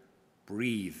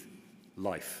 breathe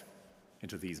life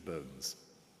into these bones.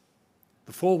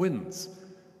 The four winds,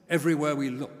 everywhere we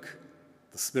look,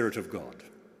 the Spirit of God,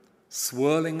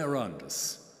 swirling around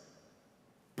us,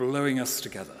 blowing us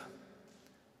together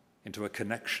into a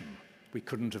connection we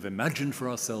couldn't have imagined for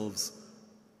ourselves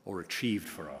or achieved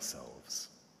for ourselves.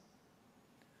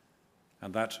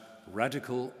 And that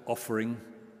radical offering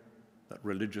that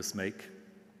religious make,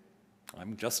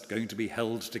 I'm just going to be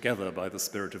held together by the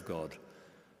Spirit of God,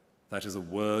 that is a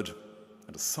word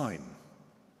and a sign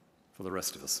for the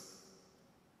rest of us.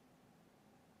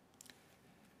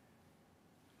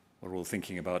 We're all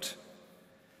thinking about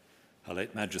Her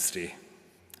late Majesty,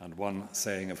 and one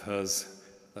saying of hers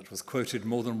that was quoted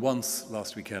more than once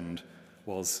last weekend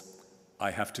was,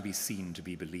 "I have to be seen to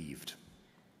be believed."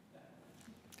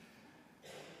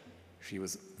 She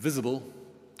was visible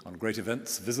on great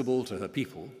events, visible to her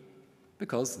people,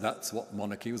 because that's what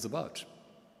monarchy was about.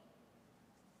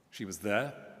 She was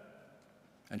there,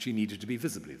 and she needed to be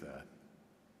visibly there.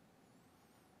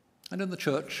 And in the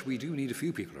church, we do need a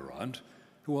few people around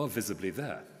who are visibly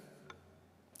there,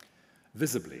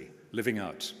 visibly living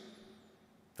out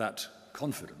that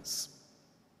confidence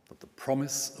that the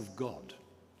promise of God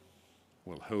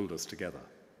will hold us together.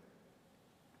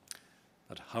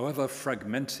 That however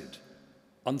fragmented,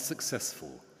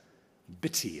 unsuccessful,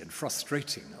 bitty and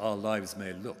frustrating our lives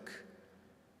may look,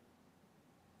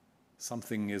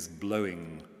 something is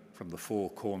blowing from the four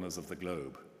corners of the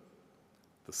globe,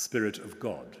 the Spirit of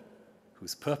God,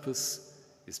 whose purpose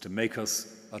is to make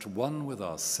us at one with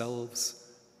ourselves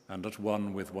and at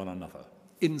one with one another,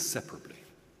 inseparably.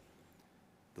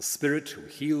 The Spirit who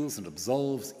heals and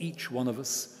absolves each one of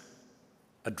us,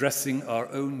 addressing our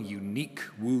own unique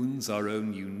wounds, our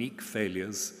own unique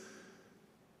failures,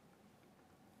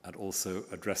 and also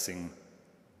addressing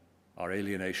our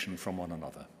alienation from one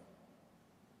another.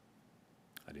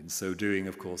 And in so doing,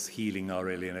 of course, healing our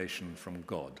alienation from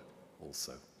God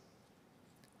also.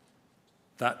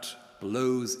 That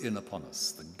blows in upon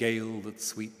us, the gale that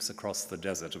sweeps across the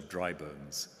desert of dry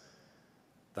bones.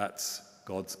 That's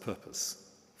God's purpose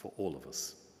for all of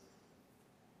us.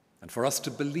 And for us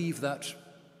to believe that,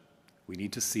 we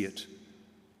need to see it.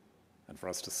 And for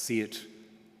us to see it,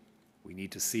 we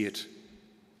need to see it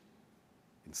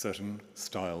in certain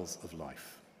styles of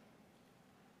life.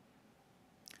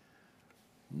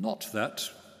 Not that,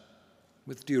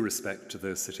 with due respect to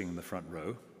those sitting in the front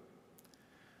row,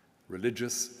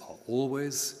 religious are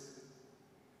always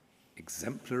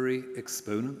exemplary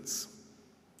exponents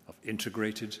of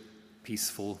integrated,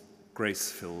 peaceful,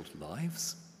 grace-filled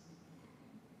lives.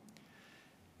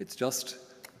 It's just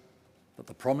that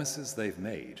the promises they've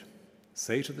made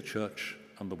say to the church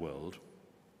and the world,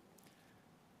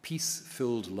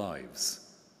 peace-filled lives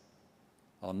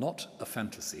are not a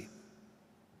fantasy,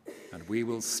 and we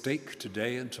will stake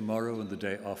today and tomorrow and the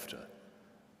day after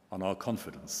on our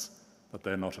confidence that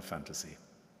they're not a fantasy,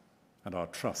 and our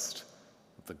trust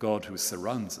that the God who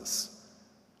surrounds us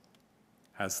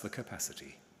has the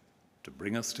capacity to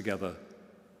bring us together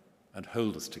and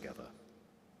hold us together,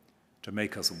 to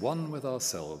make us one with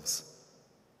ourselves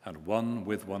and one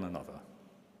with one another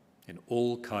in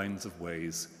all kinds of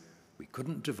ways we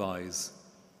couldn't devise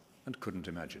and couldn't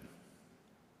imagine.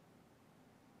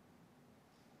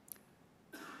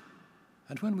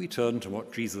 And when we turn to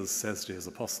what Jesus says to his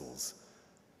apostles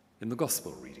in the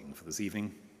Gospel reading for this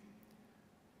evening,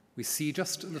 we see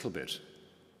just a little bit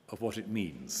of what it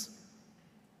means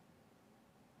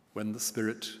when the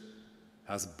Spirit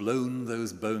has blown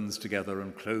those bones together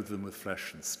and clothed them with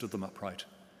flesh and stood them upright.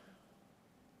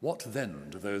 What then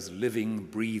do those living,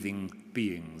 breathing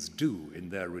beings do in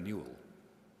their renewal?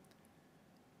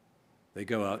 They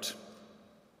go out,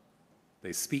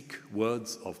 they speak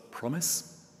words of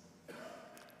promise,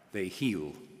 they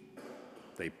heal,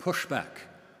 they push back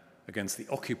against the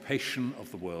occupation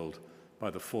of the world by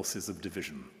the forces of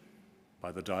division,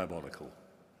 by the diabolical.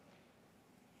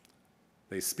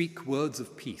 They speak words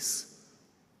of peace.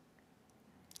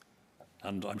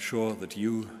 And I'm sure that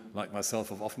you, like myself,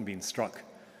 have often been struck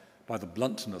by the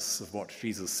bluntness of what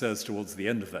Jesus says towards the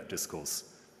end of that discourse.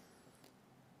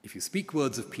 If you speak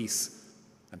words of peace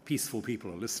and peaceful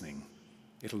people are listening,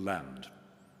 it'll land.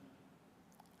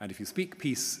 And if you speak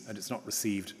peace and it's not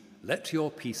received, let your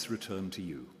peace return to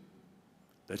you.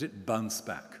 Let it bounce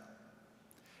back.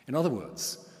 In other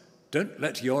words, don't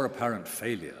let your apparent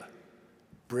failure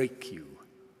break you.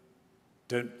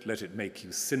 Don't let it make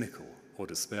you cynical or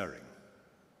despairing.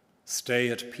 Stay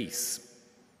at peace.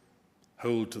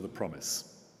 Hold to the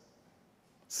promise.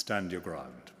 Stand your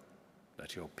ground.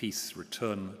 Let your peace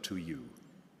return to you.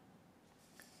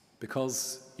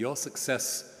 Because your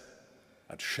success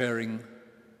at sharing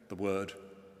the word,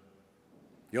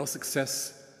 your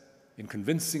success in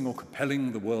convincing or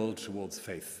compelling the world towards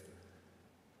faith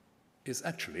is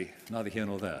actually neither here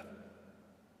nor there.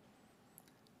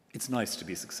 It's nice to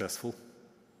be successful.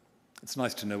 It's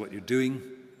nice to know what you're doing.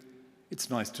 It's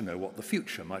nice to know what the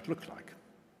future might look like.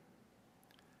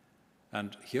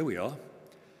 And here we are,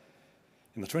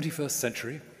 In the 21st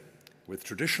century, with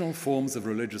traditional forms of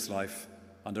religious life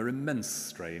under immense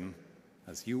strain,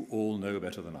 as you all know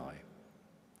better than I,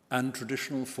 and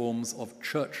traditional forms of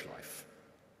church life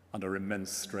under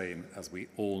immense strain, as we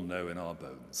all know in our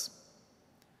bones,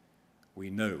 we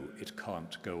know it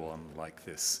can't go on like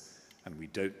this, and we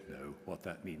don't know what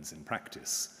that means in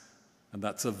practice, and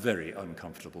that's a very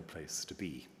uncomfortable place to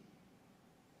be.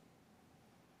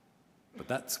 But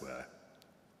that's where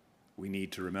we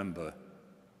need to remember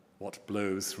what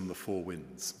blows from the four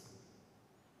winds.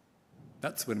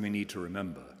 That's when we need to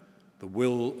remember the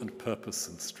will and purpose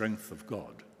and strength of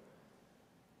God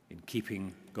in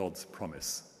keeping God's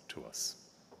promise to us.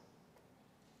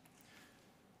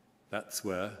 That's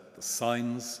where the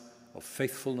signs of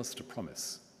faithfulness to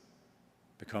promise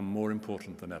become more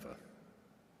important than ever.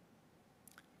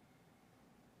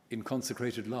 In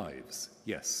consecrated lives,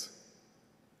 yes,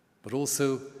 but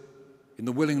also in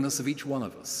the willingness of each one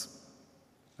of us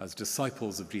as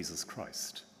disciples of Jesus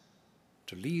Christ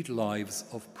to lead lives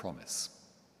of promise.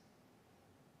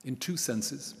 In two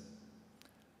senses,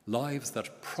 lives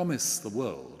that promise the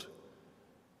world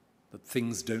that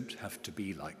things don't have to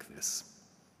be like this.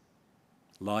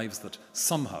 Lives that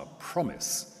somehow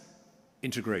promise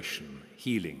integration,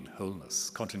 healing, wholeness,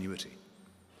 continuity.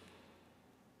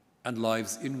 And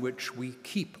lives in which we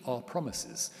keep our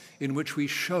promises, in which we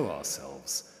show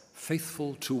ourselves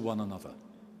faithful to one another,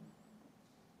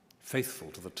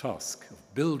 faithful to the task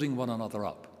of building one another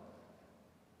up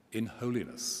in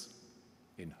holiness,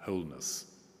 in wholeness,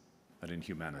 and in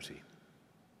humanity.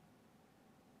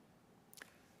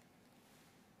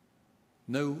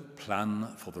 No plan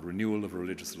for the renewal of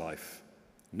religious life,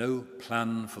 no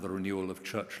plan for the renewal of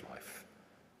church life,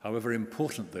 however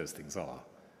important those things are,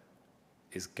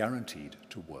 is guaranteed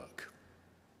to work.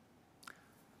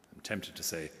 I'm tempted to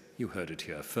say, you heard it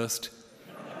here first,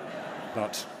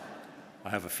 but I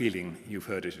have a feeling you've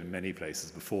heard it in many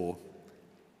places before,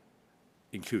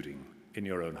 including in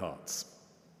your own hearts.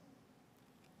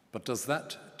 But does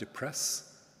that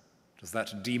depress? Does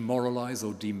that demoralize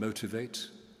or demotivate?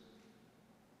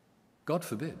 God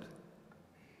forbid.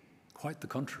 Quite the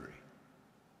contrary.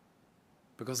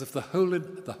 Because if the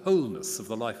wholeness of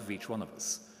the life of each one of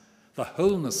us, the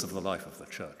wholeness of the life of the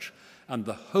church, and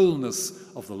the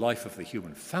wholeness of the life of the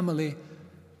human family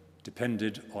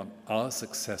depended on our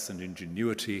success and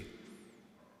ingenuity,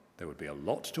 there would be a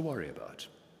lot to worry about.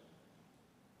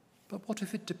 But what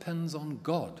if it depends on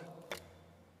God?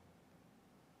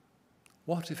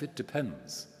 What if it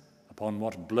depends upon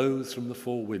what blows from the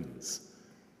four winds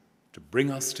to bring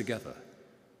us together,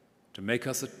 to make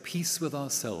us at peace with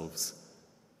ourselves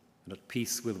and at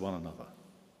peace with one another?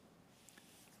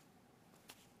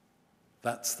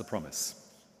 That's the promise.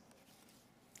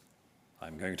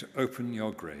 I'm going to open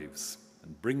your graves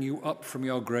and bring you up from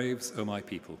your graves, O my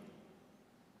people.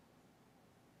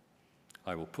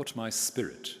 I will put my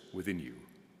spirit within you,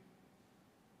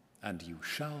 and you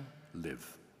shall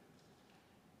live.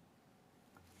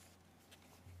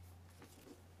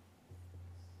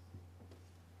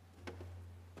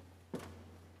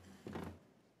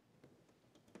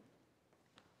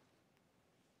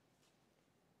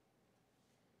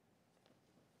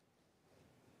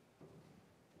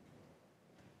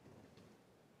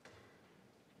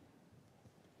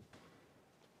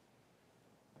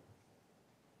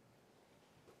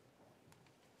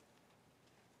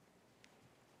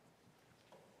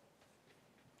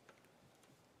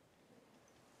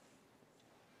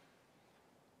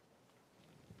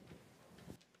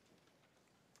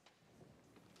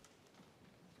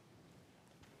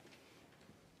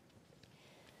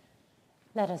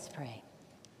 Let us pray.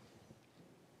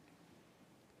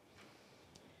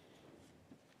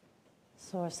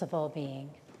 Source of all being,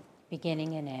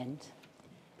 beginning and end,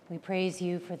 we praise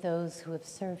you for those who have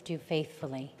served you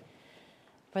faithfully.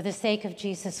 For the sake of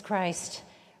Jesus Christ,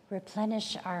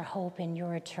 replenish our hope in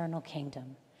your eternal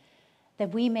kingdom,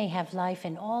 that we may have life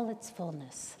in all its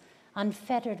fullness,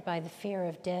 unfettered by the fear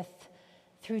of death,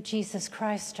 through Jesus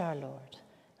Christ our Lord,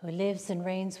 who lives and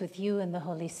reigns with you in the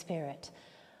Holy Spirit,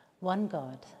 one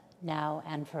God, now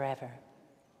and forever.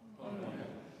 Amen.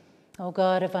 O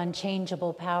God of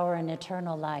unchangeable power and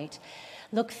eternal light,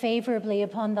 look favorably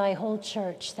upon thy whole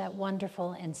church, that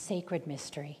wonderful and sacred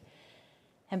mystery,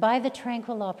 and by the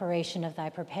tranquil operation of thy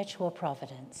perpetual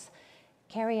providence,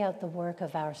 carry out the work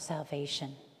of our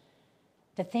salvation.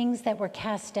 The things that were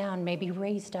cast down may be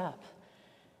raised up,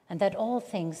 and that all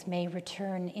things may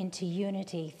return into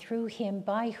unity through him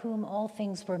by whom all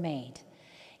things were made,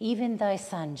 even thy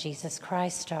Son, Jesus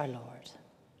Christ our Lord.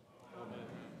 Amen.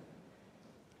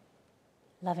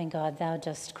 Loving God, thou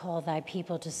dost call thy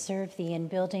people to serve thee in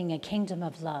building a kingdom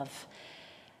of love.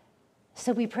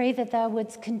 So we pray that thou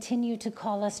wouldst continue to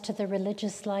call us to the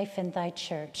religious life in thy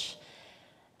church,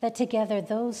 that together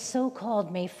those so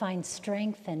called may find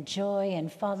strength and joy in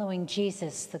following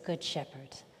Jesus, the Good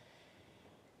Shepherd.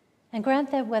 And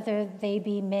grant that whether they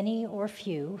be many or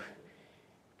few,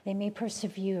 they may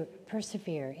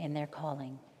persevere in their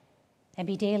calling and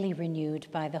be daily renewed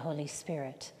by the Holy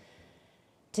Spirit.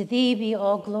 To thee be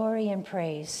all glory and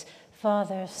praise,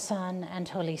 Father, Son, and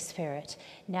Holy Spirit,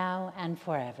 now and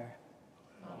forever.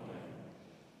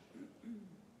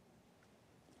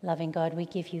 Loving God, we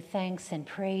give you thanks and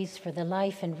praise for the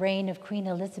life and reign of Queen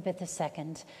Elizabeth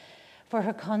II, for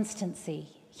her constancy,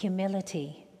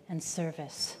 humility, and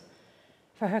service,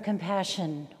 for her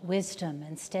compassion, wisdom,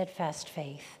 and steadfast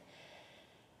faith.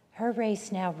 Her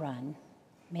race now run,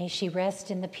 may she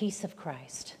rest in the peace of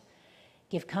Christ.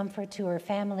 Give comfort to her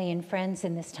family and friends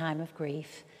in this time of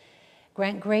grief.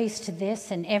 Grant grace to this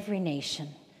and every nation,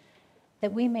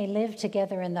 that we may live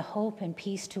together in the hope and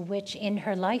peace to which in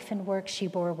her life and work she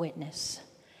bore witness.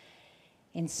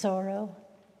 In sorrow,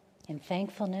 in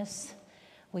thankfulness,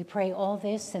 we pray all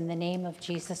this in the name of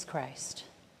Jesus Christ.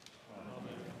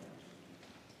 Amen.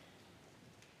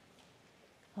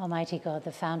 Almighty God,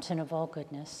 the fountain of all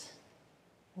goodness,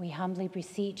 we humbly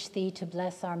beseech thee to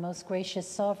bless our most gracious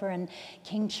sovereign,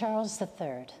 King Charles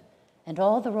III, and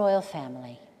all the royal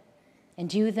family.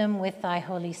 Endue them with thy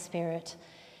Holy Spirit,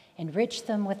 enrich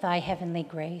them with thy heavenly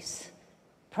grace,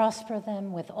 prosper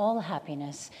them with all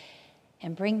happiness,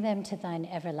 and bring them to thine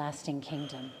everlasting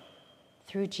kingdom.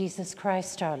 Through Jesus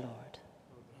Christ our Lord.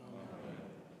 Amen.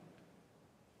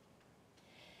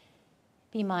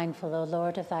 Be mindful, O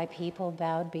Lord, of thy people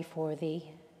bowed before thee,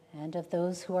 and of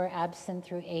those who are absent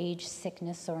through age,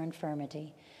 sickness, or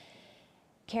infirmity.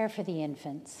 Care for the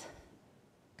infants,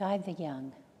 guide the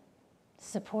young,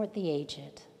 support the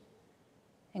aged,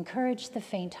 encourage the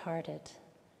faint-hearted,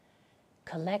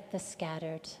 collect the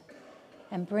scattered,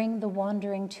 and bring the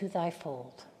wandering to thy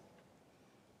fold.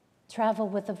 Travel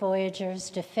with the voyagers,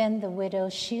 defend the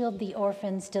widows, shield the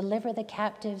orphans, deliver the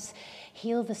captives,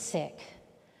 heal the sick,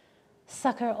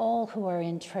 succor all who are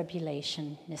in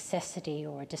tribulation, necessity,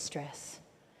 or distress.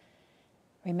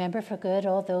 Remember for good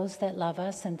all those that love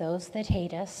us and those that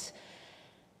hate us,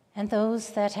 and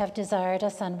those that have desired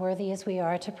us unworthy as we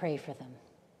are to pray for them.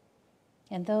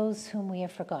 And those whom we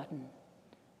have forgotten,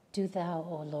 do thou,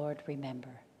 O Lord,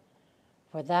 remember.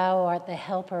 For thou art the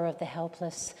helper of the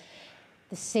helpless,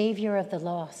 the Savior of the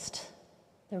lost,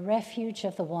 the refuge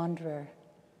of the wanderer,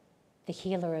 the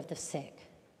healer of the sick.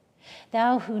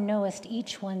 Thou who knowest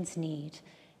each one's need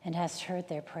and hast heard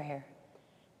their prayer,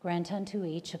 grant unto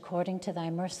each according to thy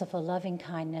merciful loving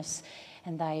kindness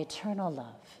and thy eternal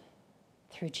love.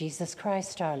 Through Jesus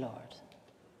Christ our Lord.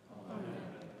 Amen.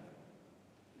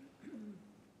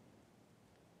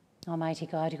 Almighty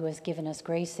God, who has given us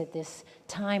grace at this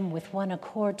time with one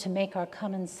accord to make our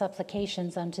common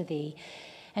supplications unto thee,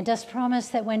 and dost promise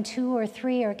that when 2 or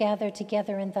 3 are gathered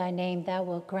together in thy name, thou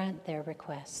wilt grant their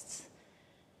requests.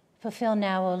 Fulfill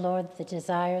now, O Lord, the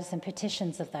desires and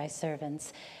petitions of thy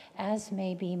servants, as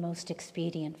may be most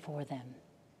expedient for them,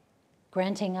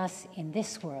 granting us in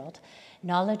this world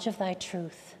knowledge of thy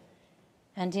truth,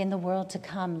 and in the world to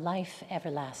come life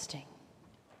everlasting.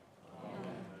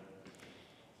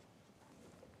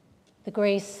 The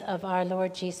grace of our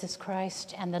Lord Jesus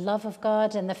Christ and the love of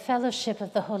God and the fellowship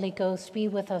of the Holy Ghost be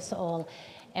with us all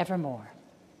evermore.